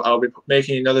Antichrist video. I'll be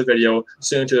making another video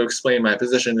soon to explain my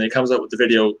position. And he comes up with the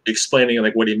video explaining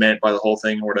like what he meant by the whole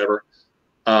thing or whatever.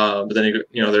 But then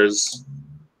there's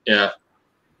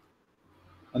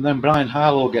And then Brian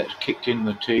Harlow gets kicked in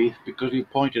the teeth because he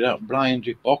pointed out Brian's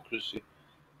hypocrisy.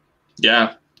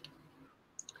 Yeah.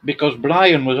 Because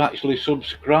Brian was actually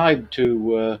subscribed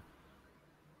to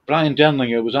Brian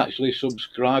Denlinger was actually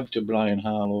subscribed to Brian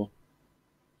Harlow.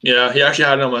 Yeah, he actually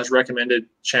had it on his recommended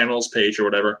channels page or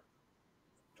whatever.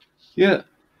 Yeah,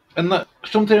 and that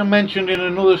something I mentioned in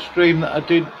another stream that I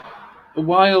did a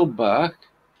while back,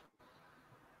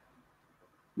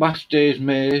 Last Day's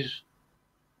Maze,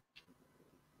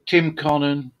 Tim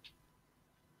Connon,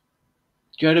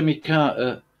 Jeremy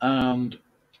Carter, and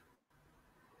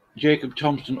Jacob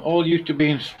Thompson all used to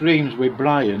be in streams with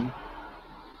Brian,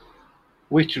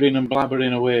 wittering and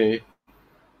blabbering away.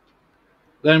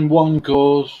 Then one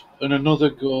goes and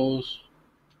another goes,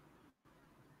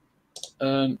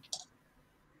 and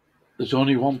there's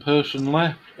only one person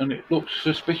left, and it looks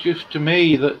suspicious to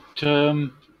me that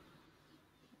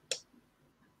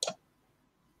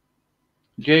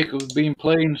Jacob's been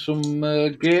playing some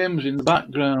games in the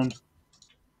background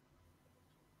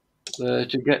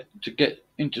to get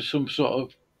into some sort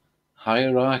of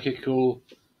hierarchical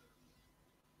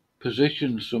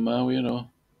position somehow,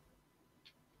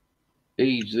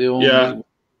 He's the only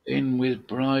in with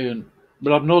Brian.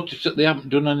 But I've noticed that they haven't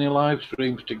done any live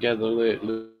streams together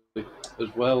lately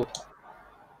as well,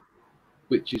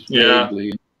 which is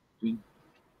vaguely interesting.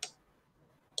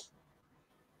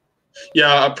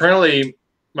 Yeah, apparently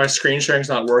my screen sharing's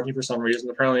not working for some reason.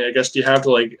 Apparently, I guess you have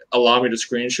to like allow me to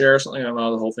screen share or something. I don't know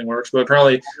how the whole thing works, but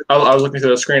apparently I was looking through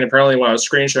the screen. Apparently, when I was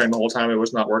screen sharing the whole time, it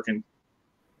was not working.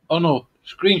 Oh no,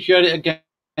 screen share it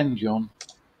again, John.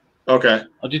 Okay.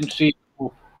 I didn't see it. I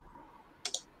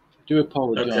do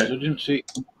apologise. Okay. I didn't see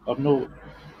it. I've no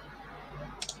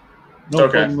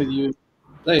problem with you.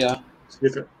 There you are.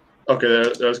 Okay,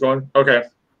 that was going. Okay.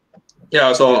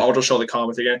 Yeah, so I'll just show the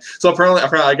comment again. So apparently,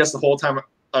 I guess the whole time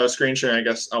I was screen sharing, I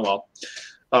guess, oh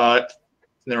well.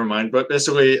 Never mind. But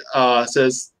basically,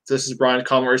 says, this is Brian's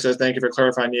comment where he says, "Thank you for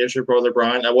clarifying the issue, Brother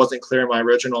Brian. I wasn't clear in my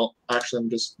original," actually,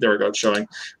 there we go, it's showing.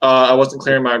 "I wasn't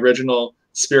clear in my original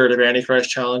Spirit of Antichrist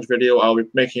challenge video. I'll be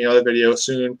making another video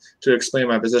soon to explain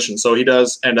my position." So he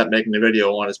does end up making a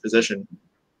video on his position.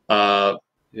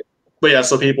 But yeah,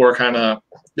 so people are kind of,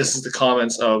 this is the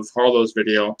comments of Harlow's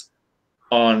video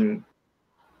on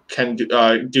can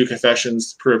do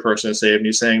confessions, prove a person is saved. And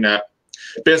he's saying that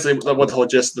basically what the whole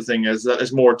gist of the thing is that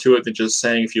there's more to it than just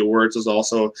saying a few words. There's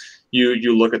also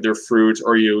you look at their fruit,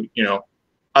 or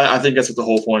I think that's what the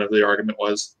whole point of the argument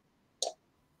was,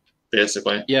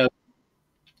 basically. Yeah,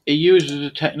 he uses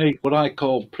a technique what I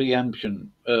call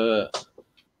preemption.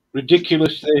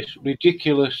 Ridiculous this,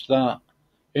 ridiculous that.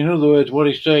 In other words, what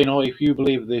he's saying, oh, if you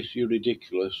believe this, you're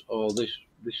ridiculous, or this,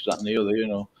 that, and the other.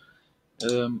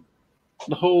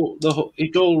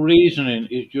 His whole reasoning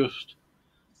is just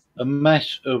a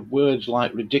mess of words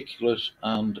like ridiculous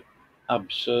and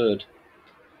absurd.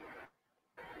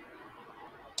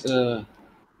 I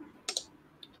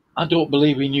don't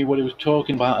believe he knew what he was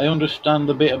talking about. I understand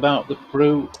a bit about the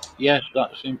fruit. Yes,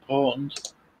 that's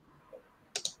important.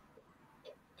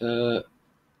 But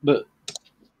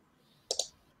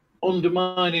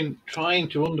trying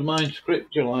to undermine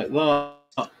scripture like that,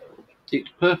 it's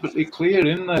perfectly clear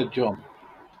in there, John.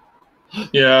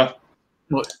 Yeah.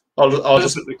 I'll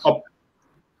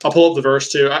pull up the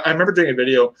verse too. I remember doing a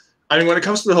video I mean, when it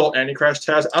comes to the whole Antichrist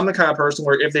test, I'm the kind of person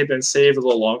where if they've been saved a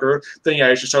little longer, then yeah,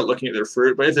 you should start looking at their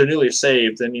fruit. But if they're newly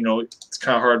saved, then it's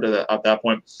kind of hard at that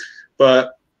point.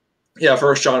 But yeah,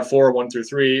 1 John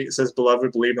 4:1-3 says,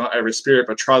 "Beloved, believe not every spirit,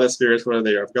 but try the spirits whether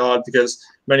they are of God, because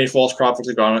many false prophets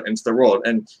have gone out into the world."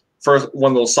 And first,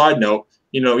 one little side note,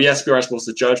 yes, we are supposed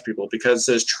to judge people because it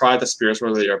says, "Try the spirits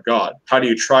whether they are of God." How do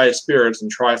you try spirits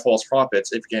and try false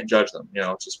prophets if you can't judge them?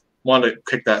 Just wanted to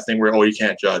kick that thing where you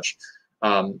can't judge,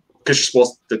 because you're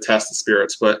supposed to test the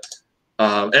spirits. But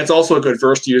and it's also a good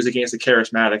verse to use against the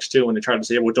charismatics too when they try to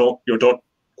say, "Well, don't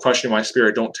question my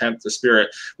spirit, don't tempt the spirit."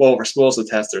 Well, we're supposed to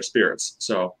test their spirits.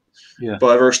 So, Yeah.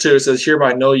 But verse 2, it says,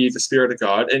 "Hereby know ye the Spirit of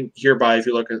God." And hereby, if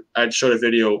you look at, I showed a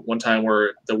video one time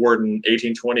where the word in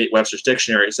 1828 Webster's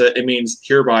Dictionary said it means,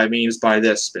 hereby means by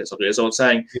this, basically. So it's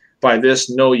saying, by this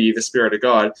know ye the Spirit of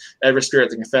God. Every spirit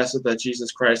that confesses that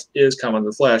Jesus Christ is come in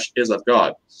the flesh is of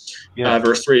God. Yeah.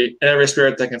 Verse 3, "And every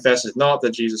spirit that confesses not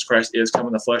that Jesus Christ is come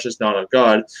in the flesh is not of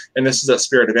God. And this is that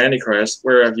spirit of Antichrist,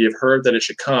 whereof ye have heard that it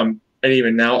should come, and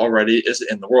even now already is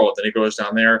in the world." Then he goes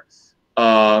down there.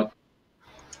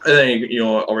 And then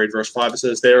I'll read verse 5. It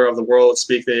says, "They are of the world,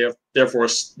 speak they of, therefore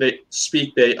they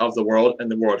speak they of the world, and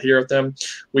the world heareth them.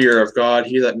 We are of God.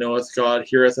 He that knoweth God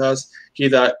heareth us. He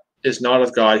that is not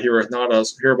of God heareth not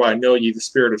us. Hereby know ye the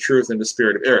spirit of truth and the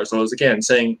spirit of error." So it's again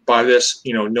saying, by this,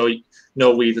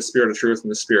 know we the spirit of truth and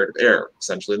the spirit of error,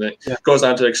 essentially. And it goes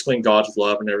on to explain God's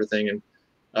love and everything. And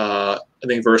I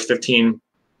think verse 15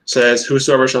 says,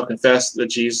 "Whosoever shall confess that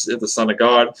Jesus is the Son of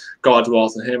God, God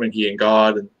dwelleth in him, and he in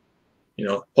God." And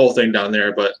whole thing down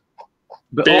there, but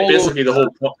basically the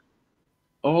whole point.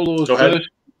 All those verses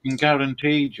you can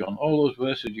guarantee, John, all those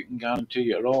verses you can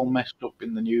guarantee are all messed up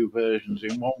in the new versions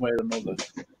in one way or another.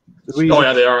 Oh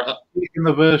yeah, they are. Taking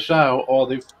the verse out, or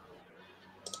they've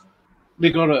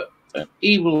got an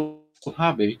evil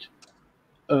habit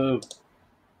of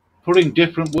putting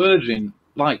different words in,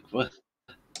 like for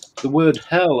the word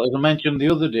hell, as I mentioned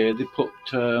the other day, they put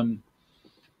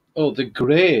the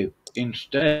grave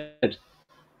instead.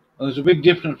 There's a big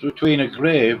difference between a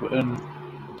grave and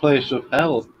a place of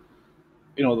hell,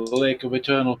 the lake of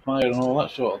eternal fire and all that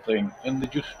sort of thing. And they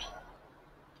just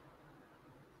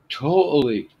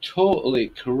totally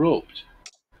corrupt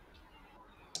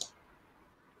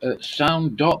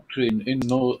sound doctrine in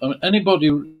those. I mean,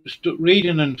 anybody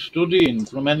reading and studying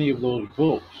from any of those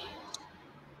books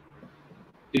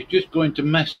is just going to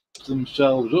mess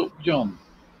themselves up, John.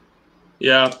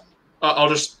 Yeah, I'll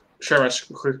just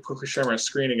quickly share my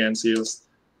screen again, see if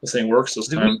this thing works this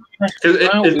time.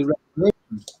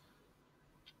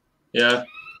 Yeah.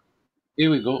 Here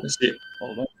we go. Let's see.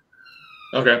 Hold on.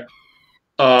 Okay.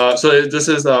 So this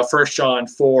is 1 John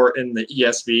 4 in the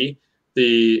ESV,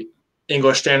 the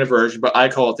English Standard Version, but I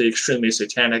call it the extremely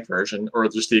satanic version, or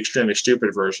just the extremely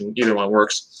stupid version. Either one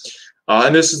works.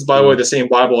 And this is, by the way, the same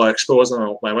Bible I expose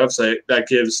on my website that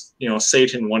gives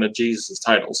Satan one of Jesus'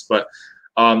 titles. But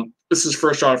this is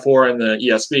 1 John 4 in the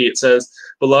ESV. It says,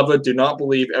 "Beloved, do not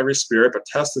believe every spirit, but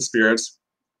test the spirits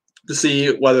to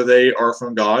see whether they are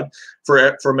from God.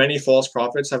 For many false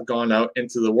prophets have gone out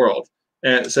into the world."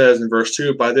 And it says in verse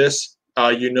 2, "By this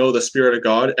you know the Spirit of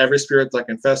God. Every spirit that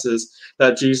confesses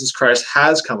that Jesus Christ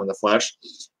has come in the flesh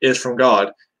is from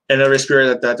God. And every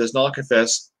spirit that does not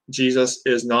confess Jesus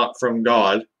is not from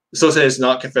God." So it says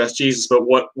not confess Jesus, but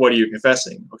what are you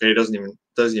confessing? Okay, it doesn't even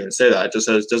say that. It just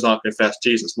says does not confess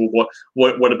Jesus. Well,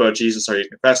 what about Jesus are you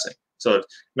confessing? So it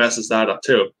messes that up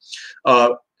too.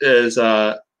 Not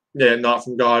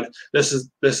from God. This is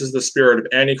the spirit of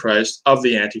Antichrist, of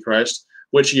the Antichrist,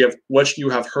 which you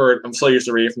have heard. I'm so used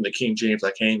to reading from the King James,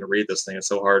 I can't even read this thing. It's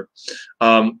so hard.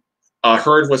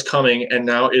 Heard was coming, and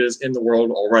now it is in the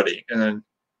world already. And then,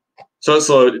 so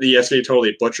the ESV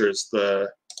totally butchers the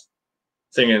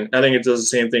thing, and I think it does the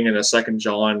same thing in a 2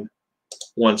 John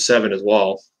 1:7 as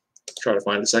well. Try to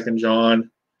find the 2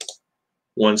 John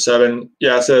 1:7.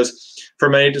 Yeah, it says, "For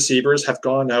many deceivers have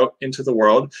gone out into the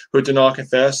world who do not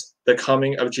confess the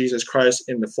coming of Jesus Christ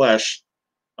in the flesh.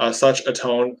 Such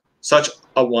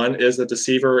a one is the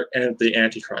deceiver and the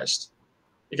Antichrist."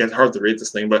 It gets hard to read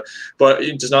this thing, but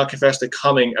it does not confess the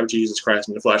coming of Jesus Christ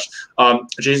in the flesh.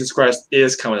 Jesus Christ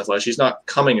is coming in the flesh. He's not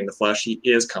coming in the flesh. He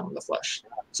is coming in the flesh.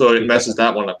 So it messes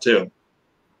that one up too.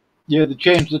 Yeah, they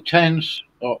change the tense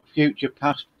or future,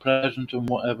 past, present, and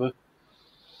whatever.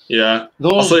 Yeah.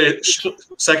 Also,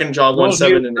 2 John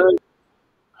 1:7.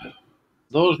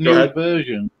 Those new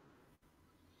versions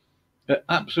are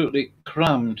absolutely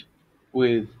crammed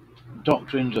with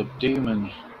doctrines of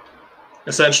demons.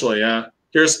 Essentially, yeah.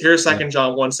 Here's 2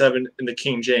 John 1:7 in the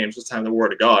King James, this time the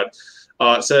Word of God.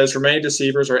 It says, "For many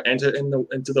deceivers are entered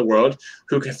into the world,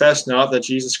 who confess not that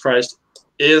Jesus Christ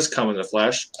is come in the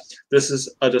flesh. This is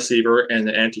a deceiver and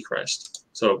the Antichrist."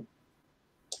 So,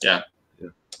 yeah.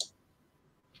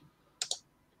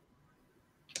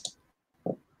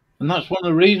 And that's one of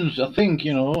the reasons I think,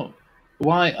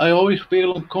 why I always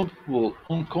feel uncomfortable.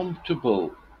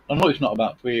 I know it's not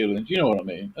about feelings, you know what I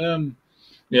mean?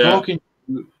 Yeah. Talking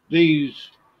to these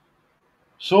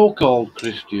so-called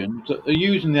Christians that are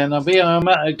using the NIV. I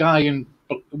met a guy in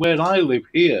where I live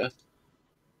here.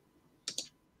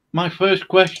 My first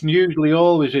question usually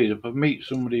always is, if I meet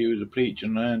somebody who's a preacher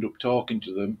and I end up talking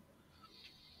to them,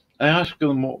 I ask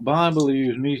them what Bible they're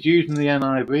using. He's using the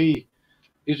NIV.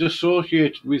 He's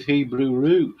associated with Hebrew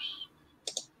roots.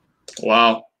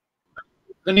 Wow.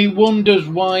 And he wonders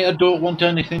why I don't want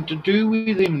anything to do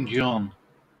with him, John.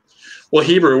 Well,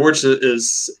 Hebrew roots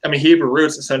Hebrew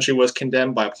roots essentially was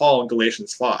condemned by Paul in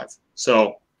Galatians 5.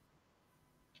 So,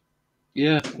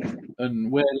 yeah,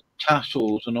 and wearing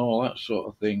tassels and all that sort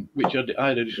of thing, which I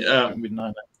had a discussion with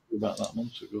Nine about that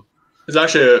months ago. There's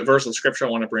actually a verse of scripture I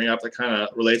want to bring up that kind of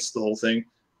relates to the whole thing.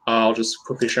 I'll just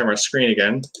quickly share my screen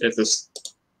again. If this,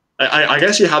 I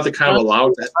guess you have to kind of allow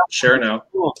it to share now.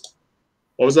 What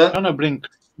was that?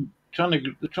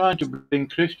 Trying to bring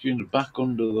Christians back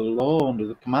under the law, under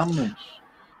the commandments.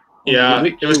 Yeah,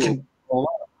 it was.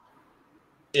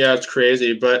 Yeah, it's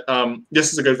crazy, but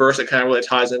this is a good verse that kind of really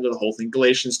ties into the whole thing.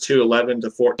 Galatians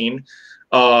 2:11-14.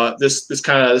 This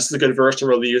is a good verse to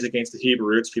really use against the Hebrew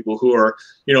roots, people who are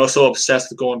so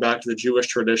obsessed with going back to the Jewish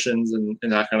traditions and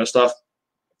that kind of stuff.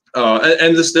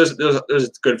 And there's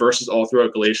good verses all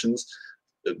throughout Galatians.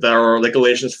 There are, like,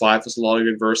 Galatians 5 has a lot of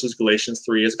good verses. Galatians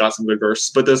 3 has got some good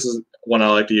verses, but this is one I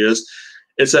like to use.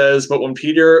 It says, "But when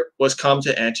Peter was come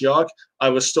to Antioch, I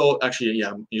was still," actually,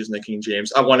 yeah, I'm using the King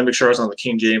James. I want to make sure I was on the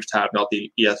King James tab, not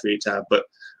the ESV tab. But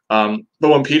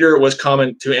when Peter was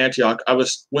come to Antioch, I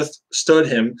withstood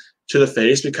him to the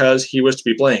face, because he was to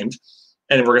be blamed.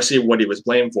 And we're going to see what he was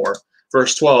blamed for.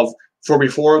 Verse 12, "For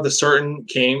before the certain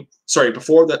came,"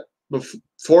 before,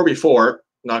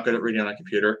 not good at reading on a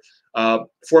computer.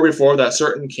 "For before that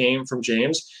certain came from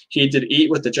James, he did eat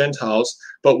with the Gentiles,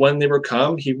 but when they were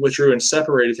come, he withdrew and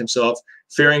separated himself,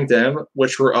 fearing them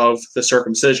which were of the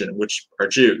circumcision," which are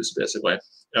Jews, basically.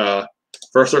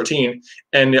 Verse 13,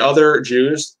 "And the other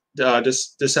Jews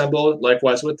dissembled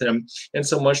likewise with him,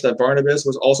 insomuch that Barnabas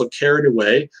was also carried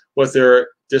away with their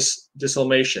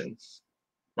dissimulation."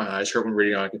 My eyes hurt when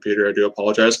reading on a computer. I do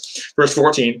apologize. Verse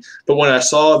 14, "But when I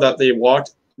saw that they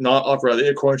walked not uprightly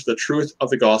according to the truth of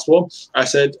the gospel, I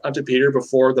said unto Peter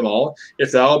before them all,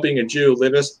 If thou, being a Jew,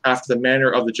 livest after the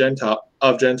manner of the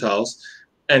Gentiles,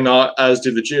 and not as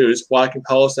do the Jews, why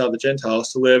compellest thou the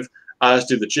Gentiles to live as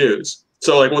do the Jews?"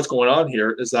 So, like, what's going on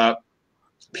here is that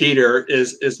Peter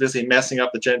is basically messing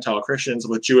up the Gentile Christians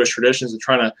with Jewish traditions and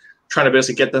trying to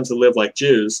basically get them to live like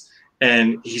Jews,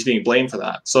 and he's being blamed for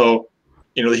that. So,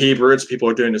 the Hebrews people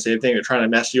are doing the same thing. They're trying to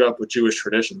mess you up with Jewish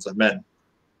traditions of men.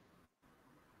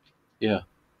 Yeah.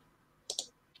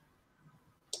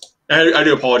 And I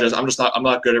do apologize. I'm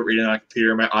not good at reading on a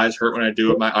computer. My eyes hurt when I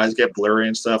do it. My eyes get blurry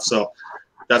and stuff. So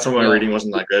that's when my reading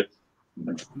wasn't that good.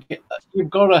 You've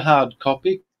got a hard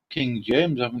copy, King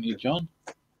James, haven't you, John?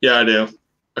 Yeah, I do.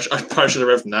 I probably should have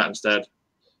read from that instead.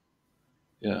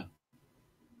 Yeah.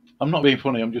 I'm not being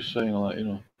funny. I'm just saying, like,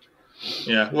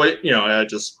 Yeah. Well, I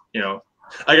just,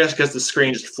 I guess because the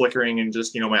screen just flickering and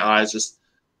just, my eyes just,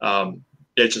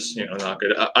 it's just, not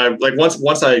good. I like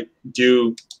once I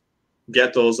do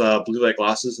get those blue light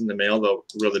glasses in the mail, they'll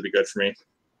really be good for me.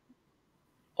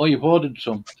 Oh, you've ordered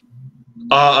some?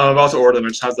 I'm about to order them. I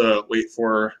just have to wait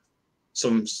for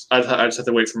some. I just have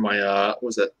to wait for my what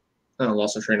was it? I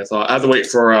lost my train of thought. I have to wait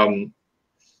for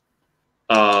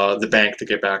the bank to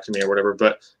get back to me or whatever.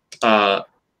 But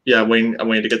yeah, I'm waiting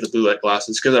to get the blue light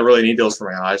glasses because I really need those for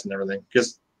my eyes and everything.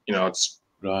 Because it's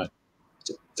right.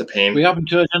 It's a pain. We haven't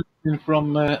heard anything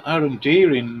from Aaron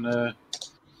Deering, the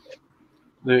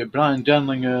Brian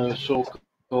Denlinger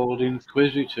so-called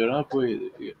Inquisitor, have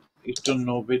we? He's done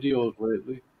no videos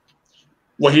lately.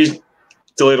 Well, he's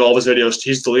deleted all of his videos.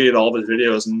 He's deleted all of his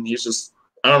videos, and he's just,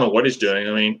 I don't know what he's doing.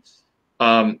 I mean,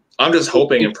 I'm just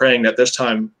hoping and praying that this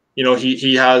time,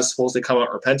 he has supposedly come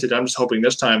out repented. I'm just hoping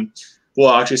this time we'll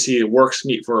actually see works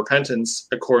meet for repentance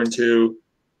according to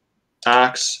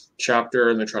Acts chapter,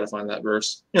 and then try to find that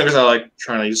verse. Because I like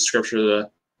trying to use scripture to.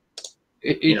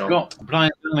 It's got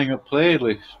Brian Denlinger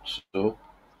playlist stuff,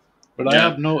 but I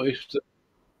have noticed that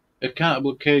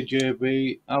Accountable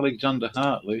KJB, Alexander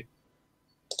Hartley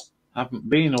haven't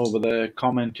been over there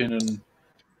commenting and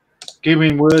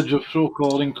giving words of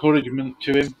so-called encouragement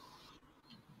to him.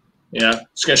 Yeah,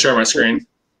 just gonna share my screen.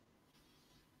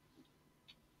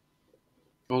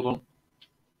 Hold on.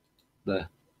 There.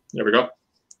 There we go.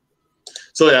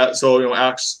 So yeah, so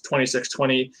Acts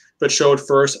 26:20, but showed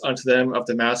first unto them of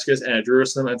Damascus and at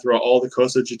Jerusalem and throughout all the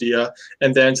coast of Judea,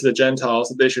 and then to the Gentiles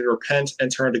that they should repent and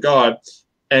turn to God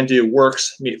and do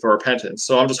works meet for repentance.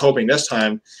 So I'm just hoping this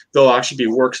time there'll actually be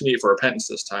works meet for repentance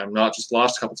this time, not just the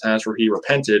last couple times where he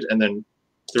repented and then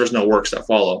there was no works that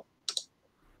follow.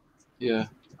 Yeah.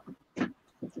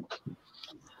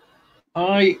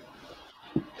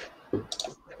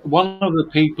 One of the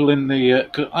people in the,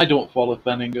 'cause I don't follow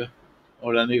Benninger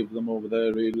or any of them over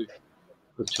there really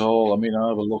at all. I mean, I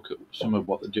have a look at some of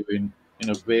what they're doing in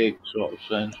a vague sort of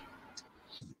sense.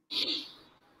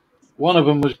 One of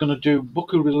them was going to do,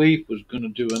 Book of Relief was going to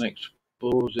do an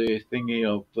expose thingy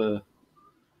of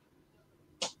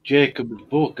Jacob's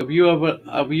book. Have you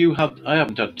had, I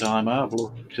haven't had time, I've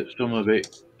looked at some of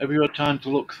it. Have you had time to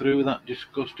look through that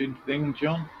disgusting thing,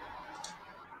 John?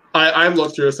 I've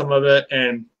looked through some of it,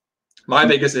 and my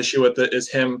biggest issue with it is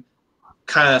him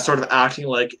kind of sort of acting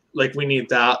like we need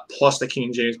that plus the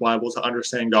King James Bible to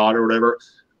understand God or whatever.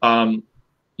 I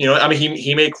mean,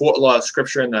 he may quote a lot of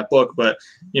scripture in that book, but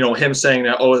him saying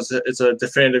that it's a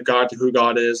definitive guide to who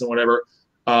God is and whatever.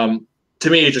 To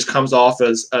me, it just comes off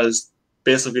as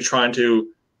basically trying to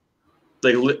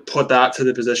put that to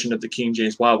the position of the King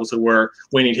James Bible, to where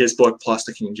we need his book plus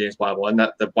the King James Bible, and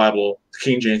that the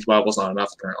King James Bible is not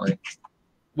enough apparently.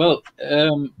 Well,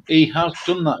 he has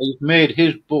done that. He's made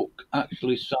his book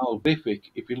actually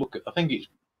salvific. If you look at, I think it's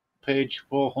page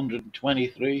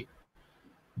 423.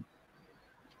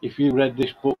 If you read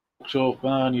this book so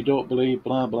far and you don't believe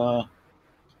blah blah,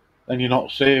 then you're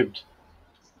not saved.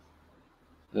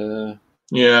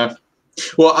 Yeah.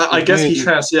 Well, I guess he's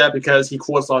trying to say that because he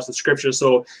quotes lots of scriptures,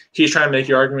 so he's trying to make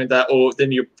the argument that,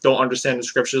 then you don't understand the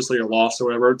scriptures, so you're lost or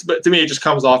whatever. But to me, it just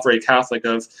comes off very Catholic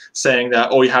of saying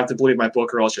that, you have to believe my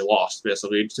book or else you're lost,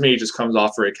 basically. To me, it just comes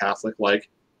off very Catholic-like.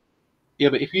 Yeah,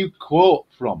 but if you quote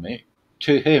from it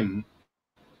to him,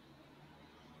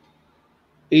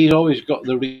 he's always got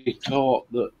the retort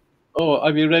that,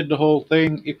 have you read the whole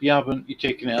thing? If you haven't, you're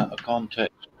taking it out of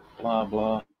context, blah,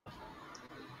 blah.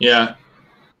 Yeah.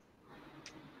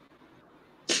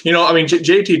 I mean,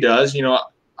 JT does.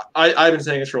 I've been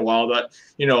saying this for a while, but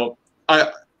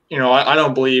I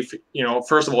don't believe.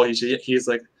 First of all, he's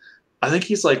like, I think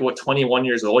he's like 21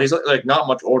 years old. He's like not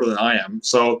much older than I am.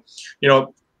 So,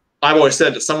 I've always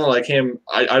said that someone like him,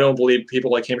 I don't believe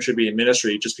people like him should be in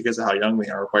ministry just because of how young we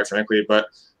are, quite frankly. But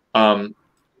I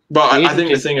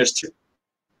think the thing is too.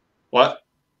 What?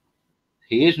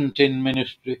 He isn't in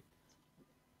ministry.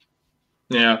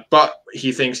 Yeah, but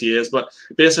he thinks he is. But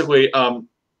basically,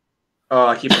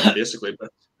 I keep saying basically,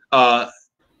 but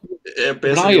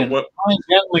basically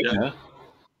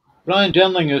Brian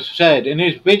Denlinger said in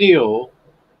his video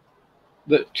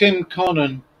that Tim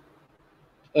Connon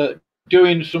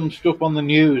doing some stuff on the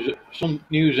news, some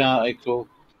news article,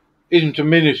 isn't a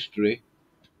ministry.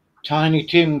 Tiny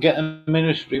Tim get a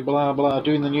ministry, blah blah,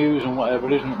 doing the news and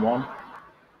whatever isn't one.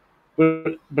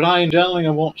 But Brian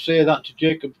Denlinger won't say that to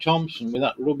Jacob Thompson with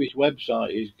that rubbish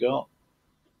website he's got.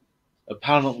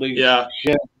 Apparently,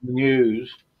 sharing the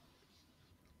news.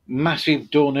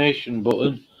 Massive donation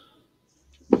button.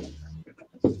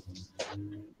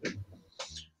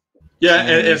 Yeah,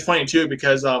 and it's funny too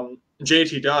because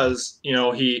JT does,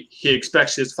 he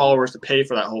expects his followers to pay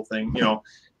for that whole thing, and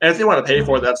if they want to pay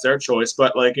for it, that's their choice.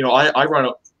 But I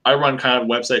run kind of a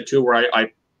website too where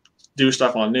I do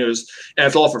stuff on news, and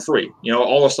it's all for free.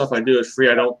 All the stuff I do is free.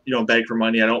 I don't beg for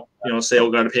money. I don't say,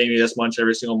 got to pay me this much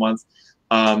every single month.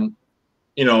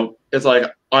 It's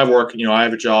like I work. I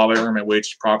have a job. I earn my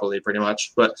wage properly, pretty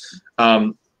much. But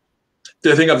the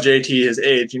thing of JT, his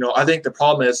age, I think the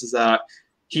problem is that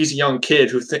he's a young kid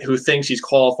who thinks he's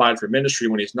qualified for ministry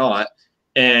when he's not,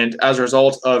 and as a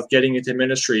result of getting into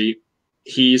ministry,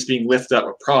 he's being lifted up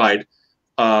with pride.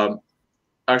 Actually,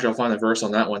 I'll find the verse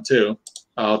on that one too.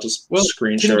 I'll just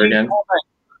screen share again.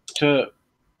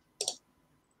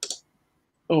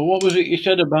 What was it you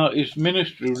said about his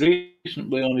ministry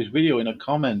recently on his video in a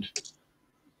comment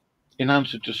in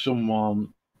answer to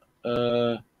someone?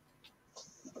 I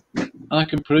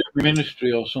can prove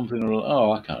ministry or something.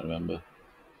 I can't remember.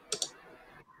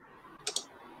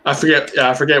 I forget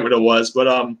what it was, but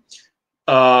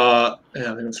I think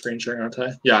I'm screen sharing, aren't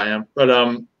I? Yeah, I am.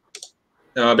 But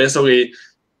basically,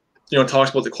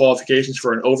 talks about the qualifications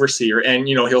for an overseer, and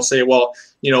he'll say, well,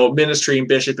 ministry and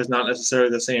bishop is not necessarily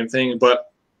the same thing, but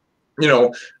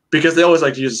because they always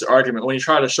like to use this argument. When you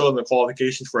try to show them the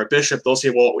qualifications for a bishop, they'll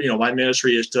say, well, my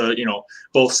ministry is to,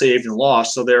 both saved and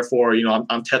lost. So therefore,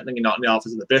 I'm technically not in the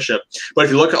office of the bishop. But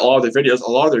if you look at a lot of their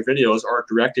videos are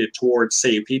directed towards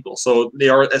saved people. So they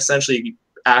are essentially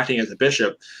acting as a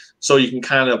bishop. So you can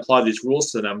kind of apply these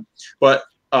rules to them. But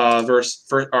 1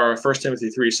 Timothy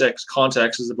 3:6,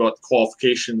 context is about the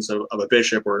qualifications of a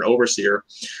bishop or an overseer.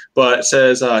 But it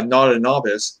says, not a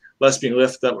novice, lest being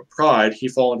lifted up with pride, he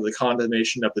fall into the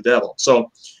condemnation of the devil.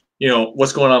 So,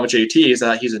 what's going on with JT is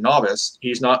that he's a novice.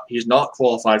 He's not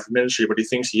qualified for ministry, but he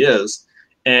thinks he is.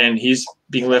 And he's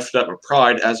being lifted up with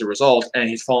pride as a result, and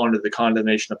he's fallen into the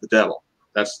condemnation of the devil.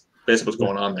 That's basically what's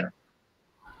going on there.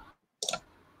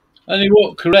 And he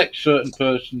won't correct certain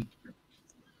person.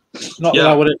 Not that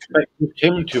I would expect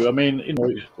him to. I mean,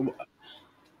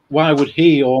 why would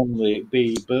he only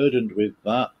be burdened with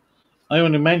that? I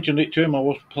only mentioned it to him. I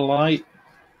was polite.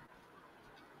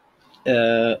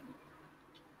 And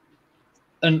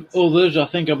others, I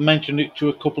think I've mentioned it to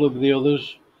a couple of the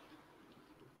others.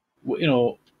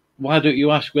 Why don't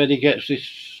you ask where he gets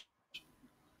this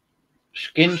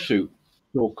skin suit,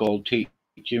 so-called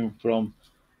teaching from?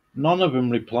 None of them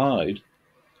replied.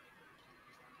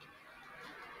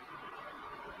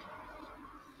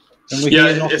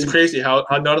 It's crazy how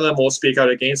none of them will speak out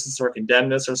against this or condemn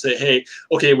this or say, hey,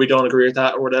 okay, we don't agree with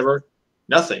that or whatever.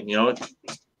 Nothing,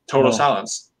 total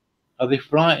silence. Are they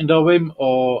frightened of him,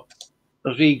 or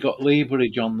has he got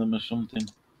leverage on them or something?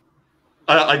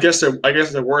 I guess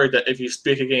they're worried that if you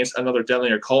speak against another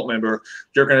deadly cult member,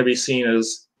 you're going to be seen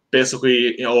as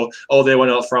basically, they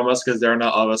went out from us because they're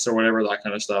not of us or whatever, that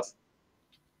kind of stuff.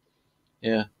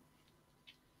 Yeah.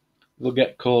 They'll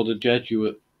get called a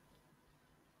Jesuit.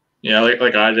 Yeah,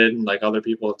 like I did and like other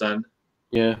people have done.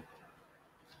 Yeah.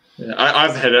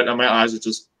 I've hit it and my eyes are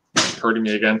just hurting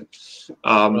me again.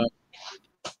 Right.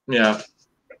 Yeah.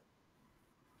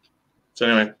 So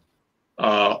anyway,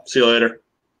 see you later.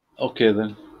 Okay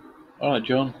then. All right,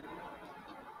 John.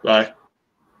 Bye.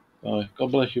 Bye.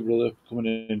 God bless you, brother, for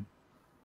coming in.